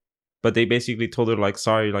lawyer, but they basically told her like,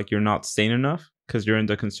 sorry, like you're not sane enough because you're in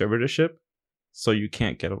the conservatorship, so you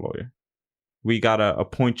can't get a lawyer. We gotta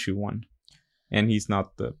appoint you one, and he's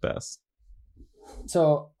not the best.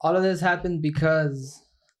 So all of this happened because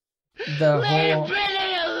the whole... Leave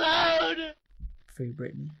Britney alone! Free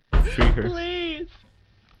Britney. Free her. Please!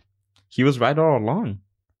 He was right all along.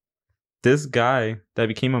 This guy that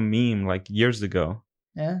became a meme like years ago.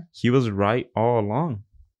 Yeah. He was right all along.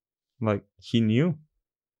 Like he knew.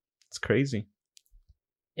 It's crazy.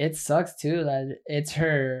 It sucks too that it's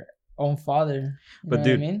her own father. You but know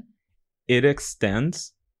dude, what I mean? It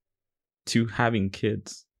extends to having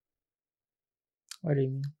kids. What do you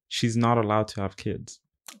mean? She's not allowed to have kids.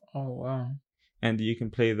 Oh wow. And you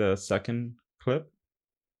can play the second clip.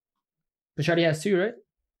 But Shawty has two, right?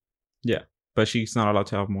 Yeah, but she's not allowed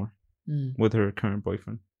to have more with her current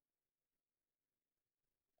boyfriend.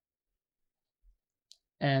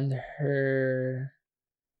 And her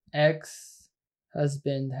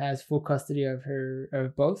ex-husband has full custody of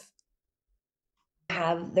both?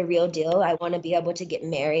 Have the real deal. I want to be able to get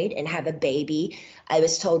married and have a baby. I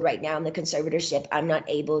was told right now in the conservatorship, I'm not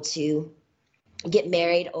able to get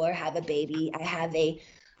married or have a baby. I have a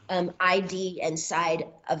ID inside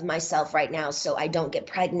of myself right now, so I don't get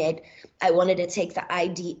pregnant. I wanted to take the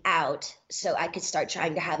ID out so I could start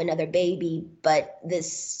trying to have another baby, but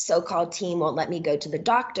this so-called team won't let me go to the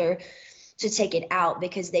doctor to take it out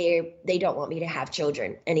because they don't want me to have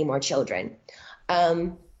children, any more children.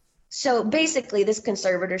 So basically, this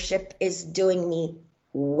conservatorship is doing me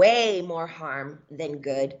way more harm than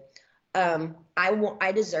good.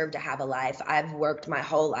 I deserve to have a life. I've worked my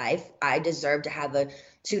whole life. I deserve to have a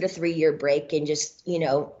 2 to 3 year break and just,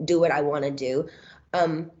 do what I want to do.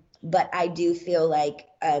 But I do feel like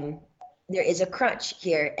there is a crunch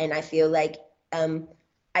here, and I feel like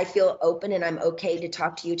I feel open and I'm okay to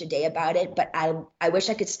talk to you today about it. But I wish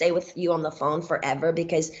I could stay with you on the phone forever,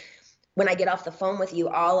 because when I get off the phone with you,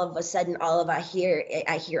 all of a sudden, I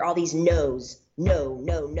hear all these no's, no,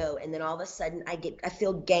 no, no. And then all of a sudden I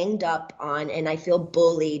feel ganged up on, and I feel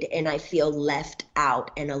bullied, and I feel left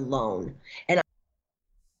out and alone. And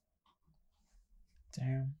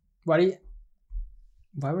damn, why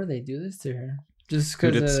would they do this to her? Just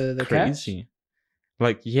because of the crazy cash?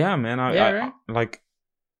 Like, yeah, man. Right? Like,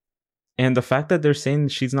 and the fact that they're saying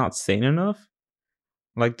she's not sane enough,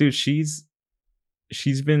 like, dude, she's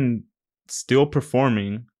been still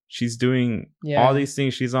performing. She's doing all these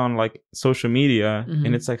things. She's on like social media,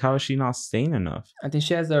 and it's like, how is she not sane enough? I think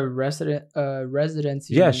she has a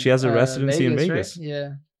residency. Yeah, she has a residency in Vegas. Right? Yeah,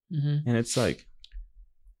 and it's like,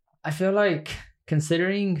 I feel like,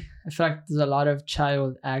 considering the fact there's a lot of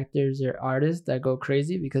child actors or artists that go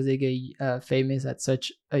crazy because they get famous at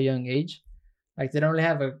such a young age. Like, they don't really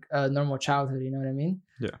have a normal childhood, you know what I mean?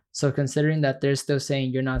 Yeah. So considering that they're still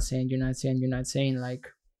saying you're not saying, like,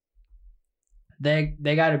 they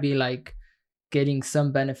got to be like getting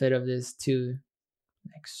some benefit of this too,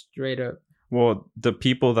 like, straight up. Well, the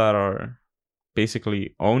people that are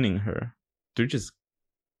basically owning her, they're just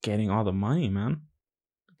getting all the money, man.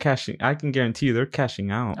 Cashing, I can guarantee you they're cashing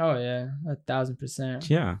out. Oh yeah, 1,000%.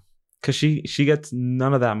 Yeah, because she gets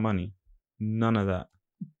none of that money, none of that.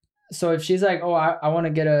 So if she's like, oh, I want to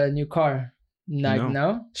get a new car, like,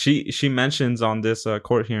 no. She mentions on this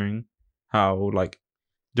court hearing how, like,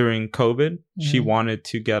 during COVID, she wanted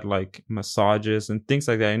to get like massages and things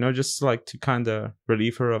like that, just like to kind of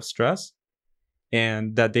relieve her of stress,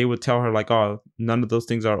 and that they would tell her like, oh, none of those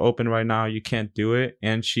things are open right now, you can't do it.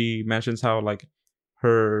 And she mentions how like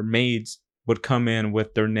her maids would come in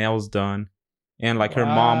with their nails done, and like her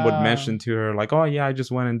mom would mention to her like, oh yeah, I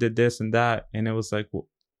just went and did this and that. And it was like,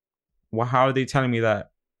 well, how are they telling me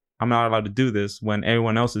that I'm not allowed to do this when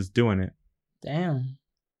everyone else is doing it? Damn.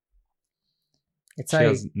 She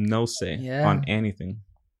has no say on anything.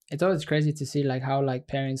 It's always crazy to see like how like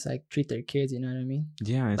parents like treat their kids, you know what I mean?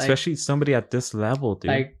 Yeah, like, especially somebody at this level, dude.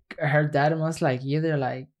 Like, her dad must like either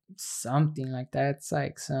like something like that. It's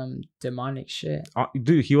like some demonic shit.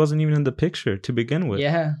 Dude, he wasn't even in the picture to begin with.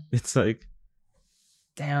 Yeah. It's like,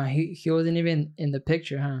 damn, he wasn't even in the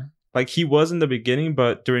picture, huh? Like, he was in the beginning,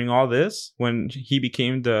 but during all this, when he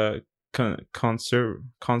became the conservator,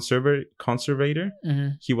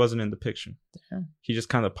 he wasn't in the picture. Damn. He just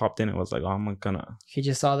kind of popped in and was like, oh, I'm gonna. He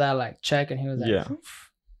just saw that like check, and he was like, yeah.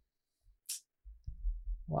 Oof.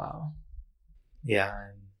 Wow. Yeah,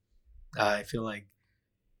 I feel like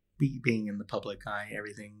being in the public eye,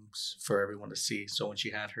 everything's for everyone to see. So when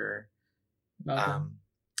she had her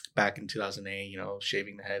back in 2008,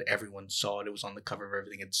 shaving the head, everyone saw it. It was on the cover of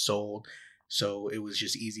everything. It sold. So it was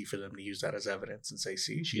just easy for them to use that as evidence and say,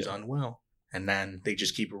 see, she's unwell. And then they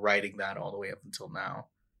just keep writing that all the way up until now.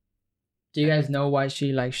 Do you guys know why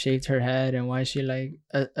she like shaved her head and why she like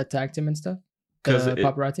attacked him and stuff? Because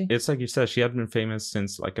paparazzi? It's like you said, she had been famous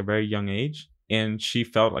since like a very young age. And she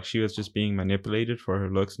felt like she was just being manipulated for her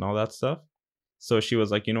looks and all that stuff. So she was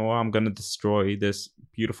like, you know what, I'm going to destroy this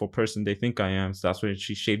beautiful person they think I am. So that's when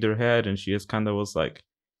she shaved her head, and she just kind of was like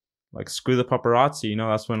screw the paparazzi.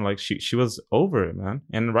 That's when like she was over it, man.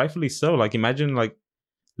 And rightfully so. Like, imagine like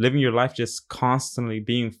living your life just constantly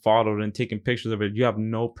being followed and taking pictures of it. You have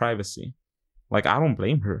no privacy. Like, I don't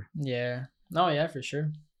blame her. Yeah. No, yeah, for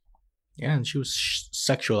sure. Yeah, and she was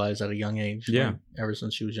sexualized at a young age. Yeah. Like, ever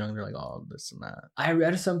since she was young, they're like, oh, this and that. I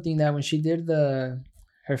read something that when she did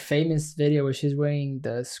her famous video where she's wearing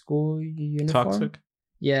the school uniform. Toxic?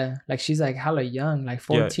 Yeah. Like, she's like hella young, like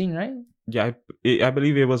 14, right? Yeah, I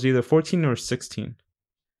believe it was either 14 or 16.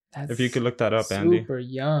 If you could look that up, Andy. Super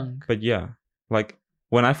young. But yeah, like,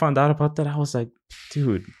 when I found out about that, I was like,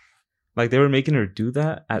 dude, like, they were making her do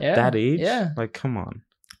that at that age? Yeah. Like, come on.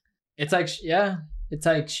 It's like, yeah. It's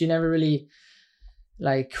like she never really,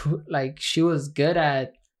 like she was good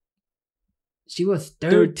at, she was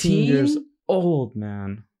 13 years old,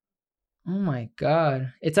 man. Oh my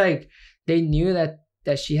God. It's like they knew that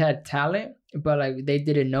she had talent, but like they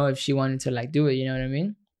didn't know if she wanted to like do it, you know what I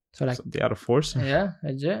mean? So like, they had to force her. Yeah,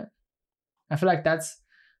 legit. I feel like that's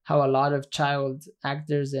how a lot of child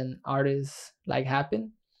actors and artists like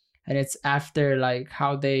happen. And it's after like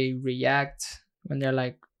how they react when they're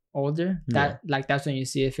like older, that's when you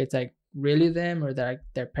see if it's like really them or like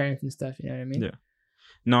their parents and stuff. You know what I mean? Yeah.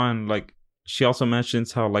 No, and like she also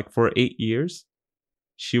mentions how like for 8 years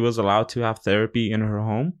she was allowed to have therapy in her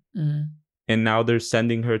home, and now they're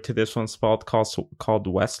sending her to this one spot called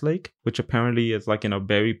Westlake, which apparently is like in a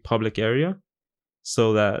very public area,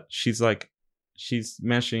 so that she's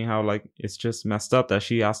mentioning how like it's just messed up that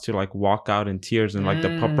she has to like walk out in tears, and like the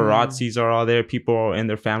paparazzis are all there, people and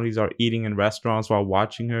their families are eating in restaurants while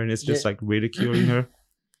watching her, and it's just like ridiculing her.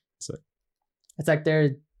 It's like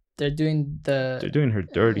they're doing her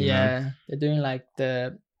dirty. Man. They're doing like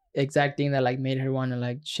the exact thing that like made her want to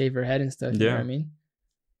like shave her head and stuff. You know what I mean?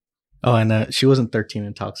 Oh, and she wasn't 13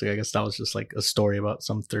 in Toxic. I guess that was just like a story about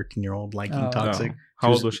some 13-year-old liking Toxic. No.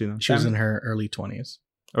 How old was she then? She was in her early 20s.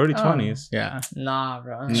 Early 20s? Yeah. Nah,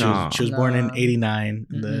 bro. She was born in 89.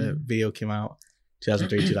 The video came out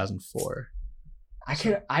 2003, 2004.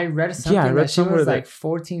 I read something that she was like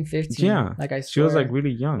 14, 15. Yeah. Like I swear. She was like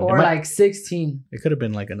really young. Or like 16. It could have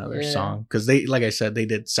been like another song. Because they, like I said, they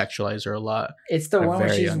did sexualize her a lot. It's the one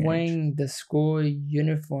where she's wearing the school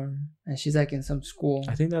uniform. And she's like in some school.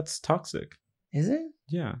 I think that's Toxic. Is it?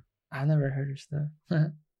 Yeah. I've never heard her stuff.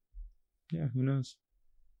 Yeah, who knows?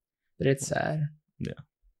 But it's sad. Yeah.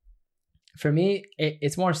 For me,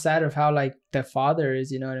 it's more sad of how like the father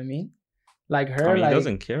is, you know what I mean? Like her, he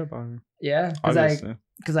doesn't care about her. Yeah,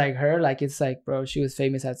 because like her, like it's like, bro, she was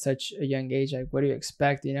famous at such a young age. Like, what do you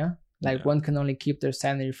expect, you know? Like one can only keep their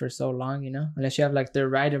sanity for so long, you know? Unless you have like the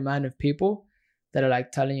right amount of people that are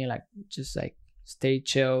like telling you like, just like stay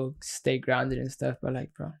chill, stay grounded and stuff. But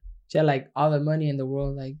like, bro, she had like all the money in the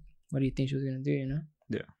world. Like, what do you think she was gonna do, you know?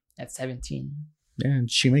 Yeah. At 17. Yeah,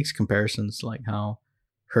 and she makes comparisons like how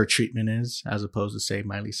her treatment is as opposed to say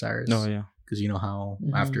Miley Cyrus. Oh yeah. Because you know how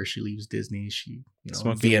after she leaves Disney, she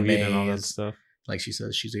smoking VMA and all that stuff. Like she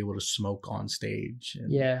says, she's able to smoke on stage.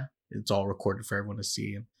 And it's all recorded for everyone to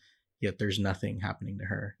see. And yet there's nothing happening to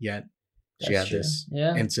her. Yet she had this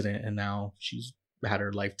incident, and now she's had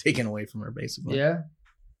her life taken away from her, basically. Yeah.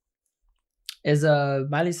 Is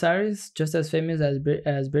Miley Cyrus just as famous as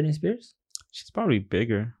Britney Spears? She's probably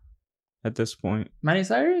bigger at this point. Miley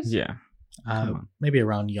Cyrus? Yeah. Maybe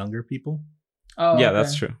around younger people. Oh, yeah,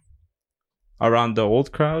 that's true. Around the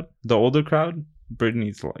older crowd,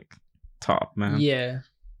 Britney's like top, man. Yeah.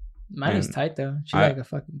 Miley's tight though. She's like a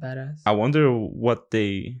fucking badass. I wonder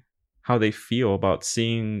how they feel about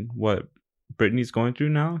seeing what Britney's going through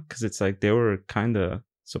now, because it's like they were kind of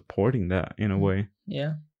supporting that in a way.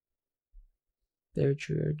 Yeah. Very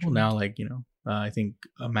true. Well, now, like, I think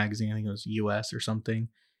a magazine, I think it was US or something,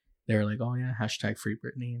 they were like, oh yeah, hashtag free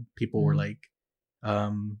Britney, and people were like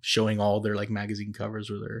showing all their like magazine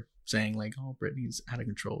covers where they're saying like, oh, Britney's out of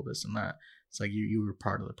control, this and that. It's like you were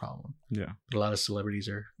part of the problem. Yeah. But a lot of celebrities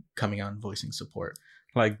are coming out and voicing support.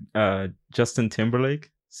 Like Justin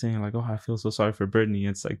Timberlake saying like, oh, I feel so sorry for Britney.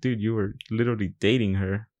 It's like, dude, you were literally dating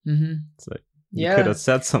her. Mm-hmm. It's like, you could have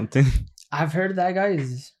said something. I've heard that guy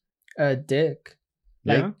is a dick.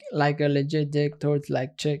 Like a legit dick towards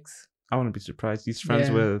like chicks. I wouldn't be surprised. He's friends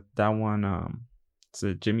with that one, is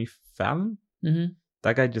it Jimmy Fallon? Mm-hmm.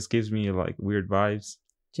 That guy just gives me like weird vibes.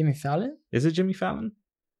 Jimmy Fallon? Is it Jimmy Fallon?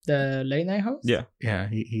 The late night host? Yeah. Yeah,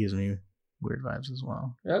 he gives me weird vibes as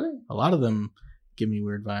well. Really? A lot of them give me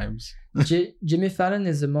weird vibes. Jimmy Fallon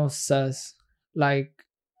is the most sus. Like,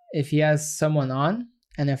 if he has someone on,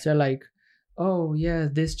 and if they're like, oh, yeah,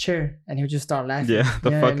 this chair, and he'll just start laughing. Yeah,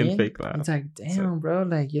 the fucking fake laugh. It's like, damn, bro,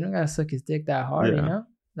 like, you don't gotta suck his dick that hard, you know?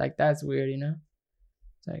 Like, that's weird, you know?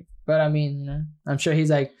 It's like, but I mean, I'm sure he's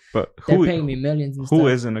like, but they're paying me millions and stuff. Who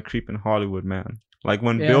isn't a creep in Hollywood, man? Like,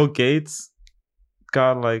 when Bill Gates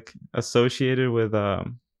got, like, associated with,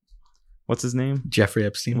 what's his name? Jeffrey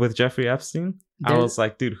Epstein. With Jeffrey Epstein. I was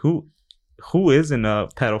like, dude, who isn't a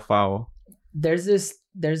pedophile? There's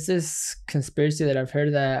this conspiracy that I've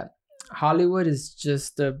heard that Hollywood is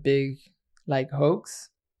just a big like hoax,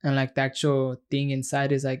 and like the actual thing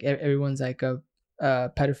inside is like everyone's like a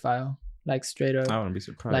pedophile, like straight up. I wouldn't be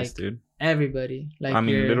surprised, like, dude. Everybody, like, I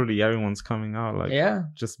mean, literally everyone's coming out, like,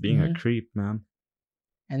 just being a creep, man.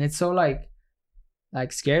 And it's so like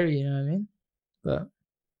scary, you know what I mean? But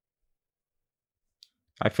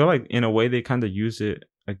I feel like in a way they kind of use it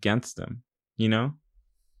against them, you know?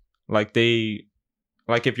 Like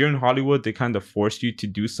if you're in Hollywood, they kind of force you to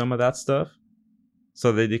do some of that stuff,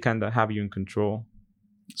 so they kind of have you in control.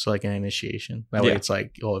 So like an initiation. That way it's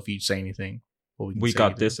like, oh, if you say anything, well, we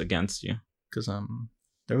got this against you. Because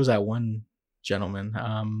there was that one gentleman.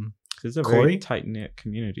 It's a very tight-knit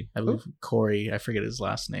community. I believe Corey, I forget his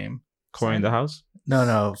last name. Corey in the House?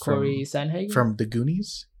 No. Corey Sanhagen? From The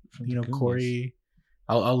Goonies. Corey...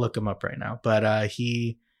 I'll look him up right now. But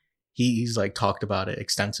he he's like talked about it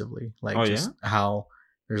extensively, like how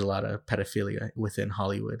there's a lot of pedophilia within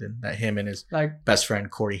Hollywood, and that him and his like best friend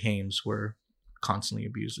Corey Haim were constantly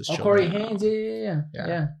abused as children. Corey Haim,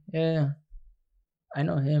 yeah. I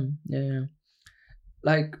know him. Yeah.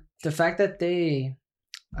 Like the fact that they,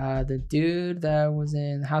 the dude that was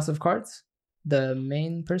in House of Cards, the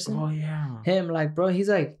main person. Oh yeah. Him, like, bro, he's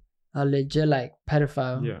like a legit like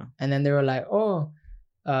pedophile. Yeah. And then they were like, oh,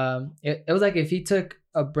 it was like if he took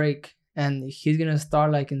a break and he's gonna star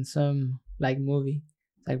like in some like movie.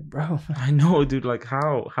 Like, bro. I know, dude. Like,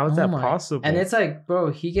 how is that possible? And it's like,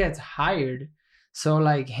 bro, he gets hired. So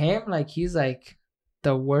like him, like he's like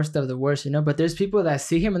the worst of the worst, you know. But there's people that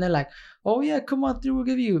see him and they're like, "Oh yeah, come on through, we'll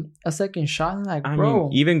give you a second shot." And like, bro, I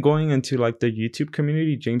mean, even going into like the YouTube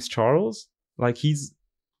community, James Charles, like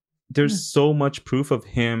there's so much proof of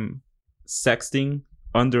him sexting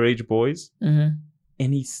underage boys, and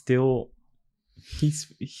he's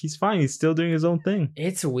fine. He's still doing his own thing.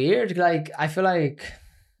 It's weird. Like I feel like,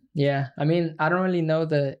 yeah. I mean, I don't really know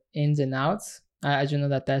the ins and outs. I just know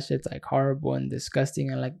that shit's like horrible and disgusting,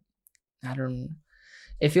 and like I don't.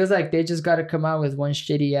 It feels like they just got to come out with one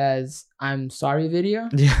shitty ass "I'm sorry" video,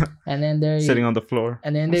 and then they're sitting on the floor,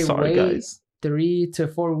 and then they wait 3 to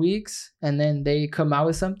 4 weeks, and then they come out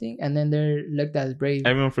with something, and then they're looked as brave.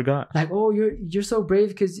 Everyone forgot. Like, oh, you're so brave,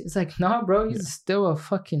 because it's like, nah, bro, he's still a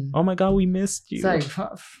fucking. Oh my god, we missed you. It's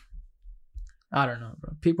like, I don't know,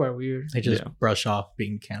 bro. People are weird. They just brush off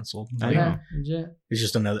being canceled. I know. It's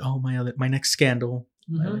just another. Oh my next scandal.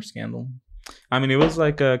 Another scandal. I mean, it was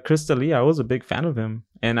like Chris D'Elia. I was a big fan of him,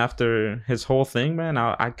 and after his whole thing, man,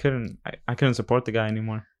 I couldn't support the guy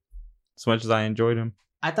anymore, as much as I enjoyed him.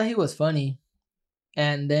 I thought he was funny,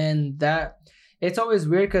 and then it's always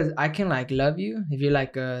weird because I can like love you if you're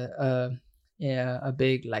like a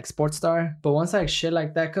big like sports star, but once like shit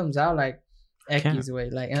like that comes out, like Ecky's way,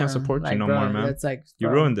 like can't support like, you no bro, more, man. It's like, you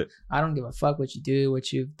bro, ruined it. I don't give a fuck what you do,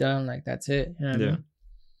 what you've done. Like that's it. You know what I mean?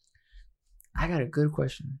 I got a good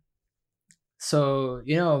question. So,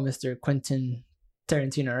 you know, Mr. Quentin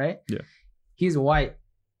Tarantino, right? Yeah. He's white,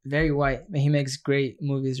 very white, and he makes great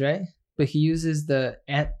movies, right? But he uses the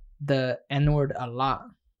N-word a lot.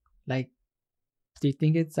 Like, do you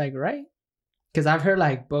think it's like right? Because I've heard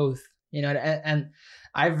like both, you know, and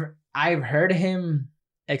I've heard him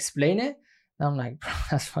explain it. And I'm like,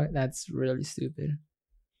 bro, that's really stupid.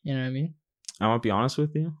 You know what I mean? I won't be honest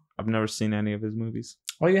with you. I've never seen any of his movies.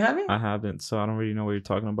 Oh, you haven't? I haven't, so I don't really know what you're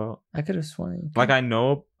talking about. I could have sworn. Like I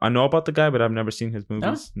know about the guy, but I've never seen his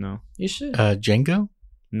movies. No. You should. Django?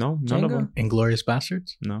 No, none of them. Inglourious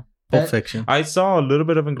Bastards? No. Pulp Fiction. I saw a little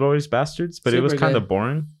bit of Inglourious Bastards, but it was kind of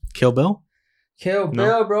boring. Kill Bill? Kill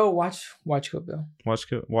Bill, bro. Watch Kill Bill.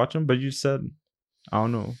 Watch him, but you said I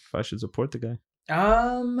don't know if I should support the guy.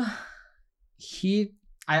 I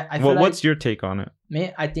feel what's your take on it?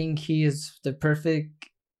 Man, I think he is the perfect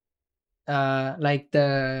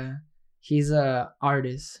he's a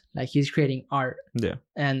artist, like he's creating art. Yeah.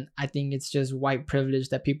 And I think it's just white privilege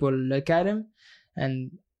that people look at him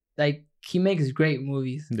and like he makes great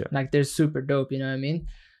movies. Yeah. Like they're super dope, you know what I mean?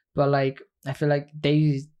 But like I feel like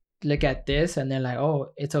they look at this and they're like,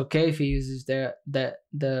 oh, it's okay if he uses the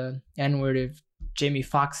N-word if Jamie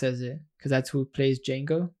Foxx says it, because that's who plays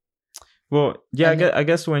Django. Well, yeah, I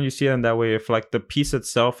guess when you see it in that way, if like the piece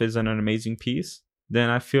itself isn't an amazing piece, then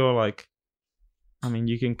I feel like, I mean,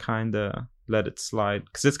 you can kind of let it slide,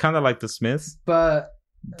 because it's kind of like the Smiths. But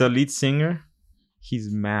the lead singer,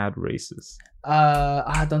 he's mad racist.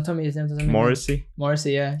 Don't tell me his name. Morrissey,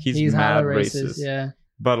 yeah. He's mad racist. Yeah.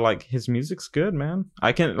 But like his music's good, man.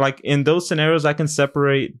 I can like in those scenarios, I can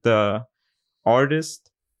separate the artist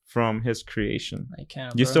from his creation. I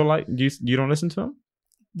can't. You still like you don't listen to him?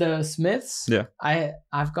 The Smiths? Yeah.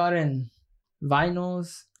 I've gotten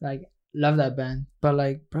vinyls, like love that band. But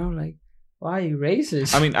like, bro, like why are you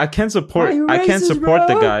racist? I mean, I can't support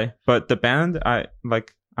the guy, but the band I'm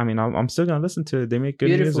still gonna listen to it. They make good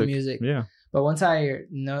beautiful music. Yeah. But once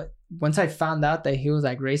I found out that he was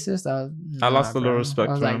like racist, I lost a little respect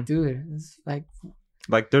for him. I was like, dude, it's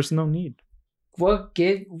like there's no need. What?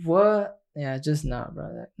 Yeah, just not,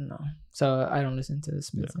 bro. No. So I don't listen to the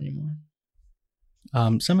Smiths anymore.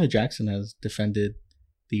 Samuel Jackson has defended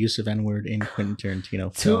the use of N-word in Quentin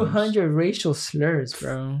Tarantino films. 200 racial slurs,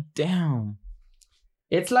 bro. Damn.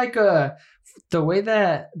 It's like the way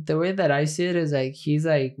that I see it is like he's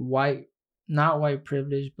like white, not white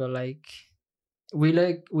privilege, but like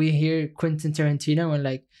we hear Quentin Tarantino and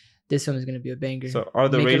like this film is gonna be a banger. So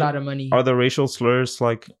make a lot of money. Are the racial slurs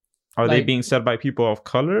like they being said by people of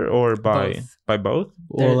color or by both?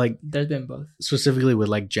 Well, like there's been both. Specifically with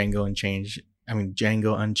like Django Unchained,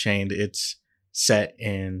 it's set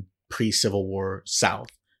in pre-Civil War South,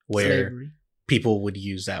 where Slavery. people would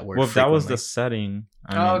use that word. Well, if that was frequently. the setting.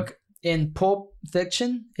 In Pulp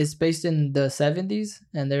Fiction, it's based in the 70s,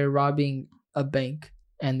 and they're robbing a bank,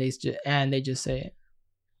 and they just say it.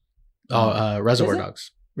 Reservoir Is it?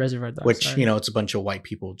 Dogs, Reservoir Dogs, which sorry. it's a bunch of white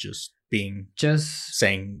people just saying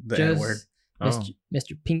the just N-word.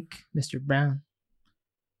 Mr. Pink, Mr. Brown,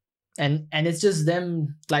 and it's just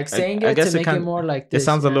them like saying I it guess to make it more like It this.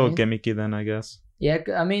 sounds a you know little what I mean? gimmicky then, I guess. Yeah,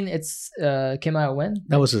 I mean it's came out when?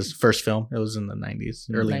 That was his first film. It was in the 90s,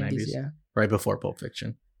 early 90s, yeah. right before Pulp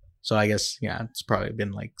Fiction. So I guess it's probably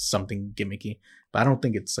been like something gimmicky, but I don't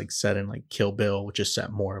think it's like set in like Kill Bill, which is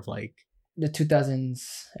set more of like The 2000s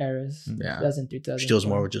eras. Yeah. 2000, 2000. which deals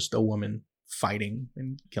more with just a woman fighting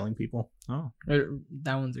and killing people. Oh,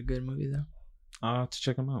 That one's a good movie though. I'll have to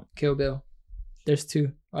check them out. Kill Bill. There's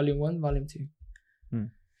 2. Volume 1, Volume 2.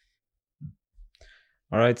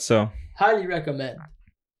 All right, so Highly recommend.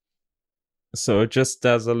 just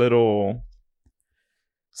as a little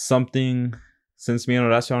something, since me and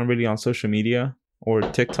Horacio aren't really on social media or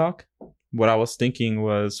TikTok, what I was thinking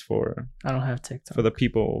was for I don't have TikTok. the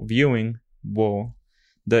people viewing, well,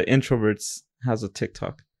 the introverts has a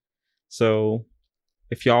TikTok. So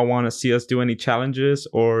if y'all want to see us do any challenges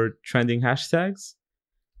or trending hashtags,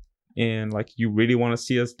 and like you really want to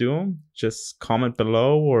see us do them, just comment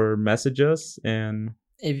below or message us, and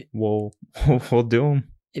If we'll do them.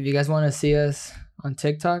 if you guys want to see us on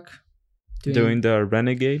TikTok Doing the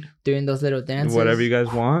renegade, doing those little dances, whatever you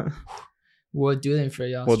guys want, we'll do them for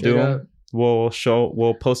y'all. we'll straight do up. them.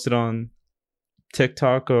 We'll post it on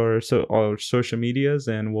TikTok or social medias,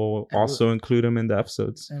 and we'll also include them in the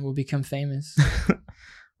episodes. And we'll become famous.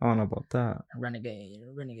 I don't know about that, renegade.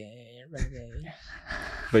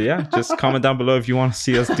 but yeah, just comment down below if you want to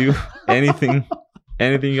see us do anything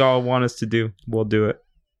y'all want us to do. We'll do it.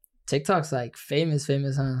 TikTok's like famous,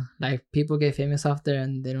 huh? Like people get famous off there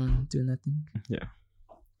and they don't do nothing. Yeah.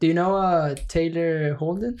 Do you know Taylor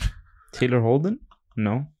Holden? Taylor Holden?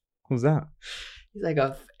 No, who's that? He's like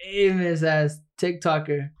a famous ass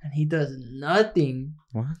TikToker and he does nothing.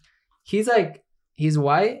 What? He's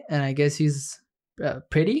white and I guess he's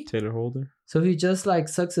pretty. Taylor Holden? So he just like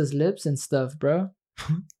sucks his lips and stuff, bro.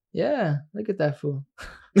 Yeah, look at that fool.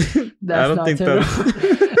 I don't think Taylor.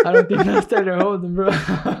 I don't think that's Taylor Holden, bro.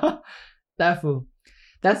 That fool.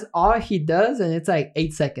 That's all he does, and it's like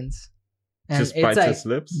 8 seconds. And just it's bites like his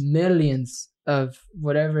lips. millions of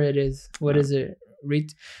whatever it is. What is it?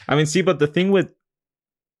 I mean, see, but the thing with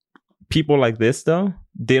people like this, though,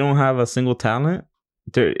 they don't have a single talent.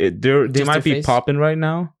 They Just might their be face. popping right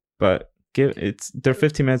now, but their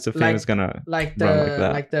 15 minutes of fame Like- is gonna like run like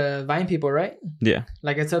that. like the Vine people, right? Yeah,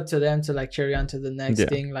 Like it's up to them to like carry on to the next Yeah.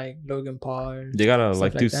 thing, like Logan Paul. Or they gotta stuff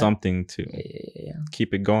like like do that. something to yeah.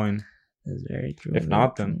 keep it going. That's very true. If very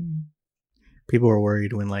not, true. then- People were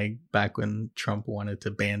worried back when Trump wanted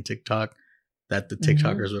to ban TikTok, that the Mhm.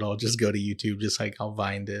 TikTokers would all just go to YouTube, just like how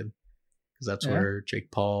Vine did, because that's Yeah. where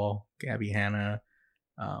Jake Paul, Gabby Hanna,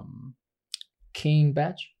 King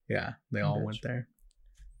Batch. they all Gotcha. went there.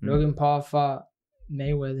 Mm. Logan Paul fought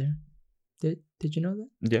Mayweather. Did you know that?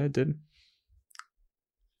 Yeah,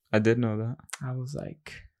 I did know that. I was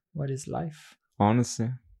like, what is life?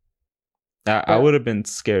 Honestly, I But- would have been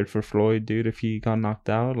scared for Floyd, dude, if he got knocked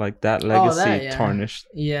out. Like that legacy yeah. tarnished.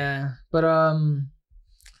 Yeah, but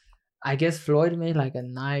I guess Floyd made like a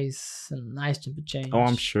nice chip of change. Oh,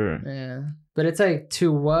 I'm sure. Yeah, but it's like,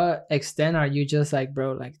 to what extent are you just like,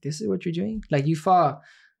 bro? Like, this is what you're doing? Like, you fought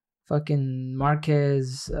fucking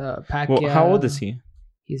Marquez, Pacquiao. Well, how old is he?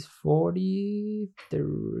 He's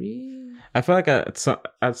 43. I feel like at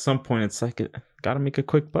some point it's like gotta make a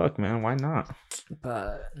quick buck, man. Why not?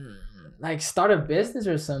 But like, start a business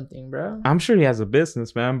or something, bro. I'm sure he has a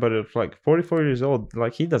business, man. But if like 44 years old,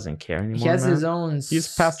 like he doesn't care anymore. He has man. his own.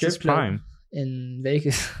 He's past his strip club prime. in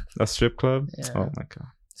Vegas, A strip club. Yeah. Oh my god,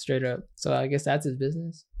 straight up. So I guess that's his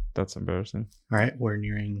business. that's embarrassing. All right, we're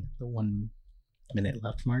nearing the 1 minute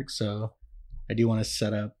left mark, so I do want to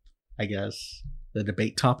set up, I guess, the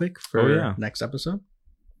debate topic for next episode.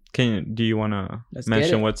 Do you want to Let's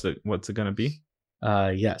mention get it. what's it gonna be?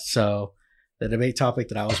 Yes. So the debate topic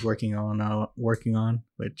that I was working on,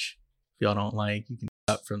 which if y'all don't like, you can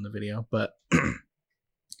cut from the video, but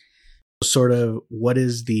sort of, what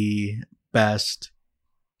is the best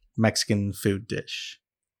Mexican food dish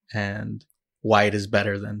and why it is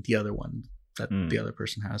better than the other one that the other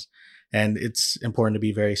person has. And it's important to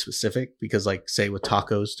be very specific because, like, say with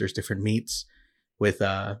tacos, there's different meats. With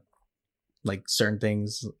like certain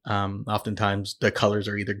things, oftentimes the colors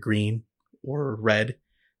are either green or red,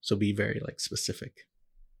 so be very like specific.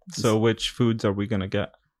 So which foods are we gonna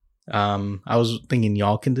get? I was thinking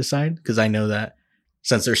y'all can decide because I know that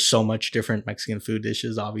since there's so much different Mexican food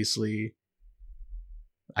dishes, obviously,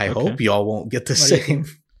 I hope y'all won't get the same.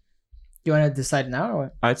 You want to decide now or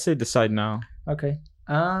what? I'd say decide now. Okay.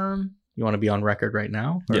 You want to be on record right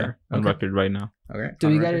now? Or? Yeah, on record right now. Okay. Do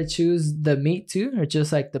we gotta choose the meat too, or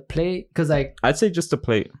just like the plate? Because like I'd say just the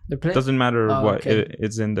plate. the plate Doesn't matter what okay.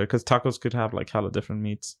 it's in there, because tacos could have like hella different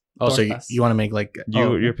meats. Oh, so Tortas. you want to make like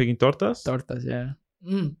You're picking tortas? Tortas, yeah.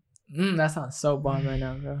 That sounds so bomb right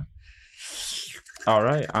now, bro. All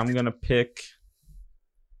right, I'm gonna pick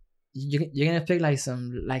You're gonna pick like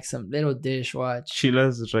some little dish. Watch.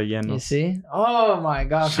 chiles rellenos. You see? Oh my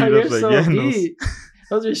god, bro, Chiles you're so rellenos. deep.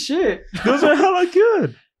 Those are shit. Those are hella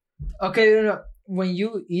good. Okay, no. When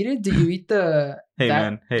you eat it, do you eat the Hey that,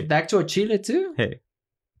 man, hey, the actual chile too? hey.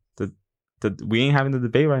 We ain't having the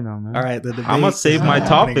debate right now, man. All right, the debate I'm gonna save is my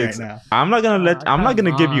happening topics. right now. I'm not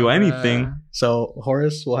gonna give you anything. So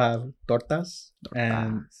Horace will have tortas,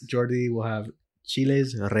 and Jordi will have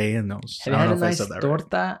chiles rellenos. Have you had a nice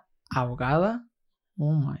torta ahogada?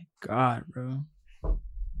 Oh my god, bro.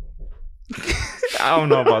 I don't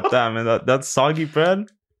know about that, man. That soggy bread,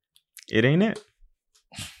 it ain't it.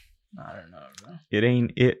 I don't know, bro. It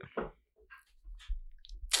ain't it.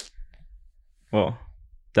 Well,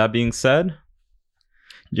 that being said,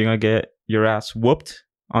 you're gonna get your ass whooped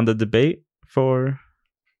on the debate for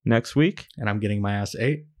next week. And I'm getting my ass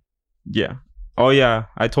ate. Yeah. Oh yeah.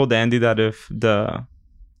 I told Andy that if the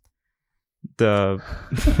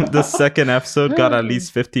second episode got at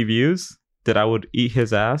least 50 views, that I would eat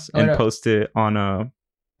his ass and post it on a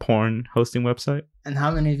porn hosting website. And how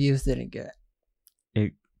many views did it get?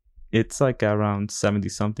 It's like around 70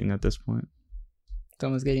 something at this point.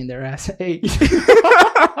 Someone's getting their ass ate.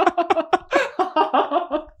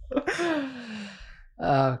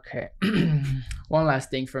 Okay. One last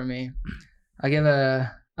thing for me. I give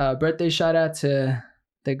a birthday shout out to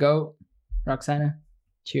the GOAT, Roxana.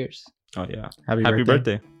 Cheers. Oh yeah. Happy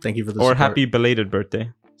birthday. Thank you for the Or support. happy belated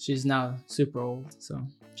birthday. She's now super old, so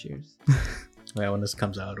cheers. Yeah, when this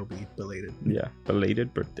comes out, it'll be belated. Yeah,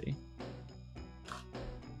 belated birthday.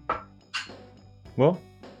 Well,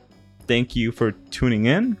 thank you for tuning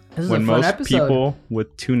in. This is when a fun most episode. people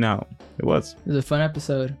would tune out. It was. It was a fun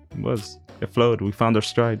episode. It was. It flowed. We found our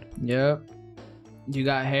stride. Yep. You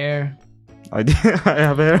got hair. I did. I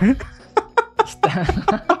have hair.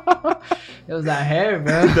 It was that hair,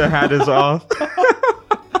 bro. The hat is off.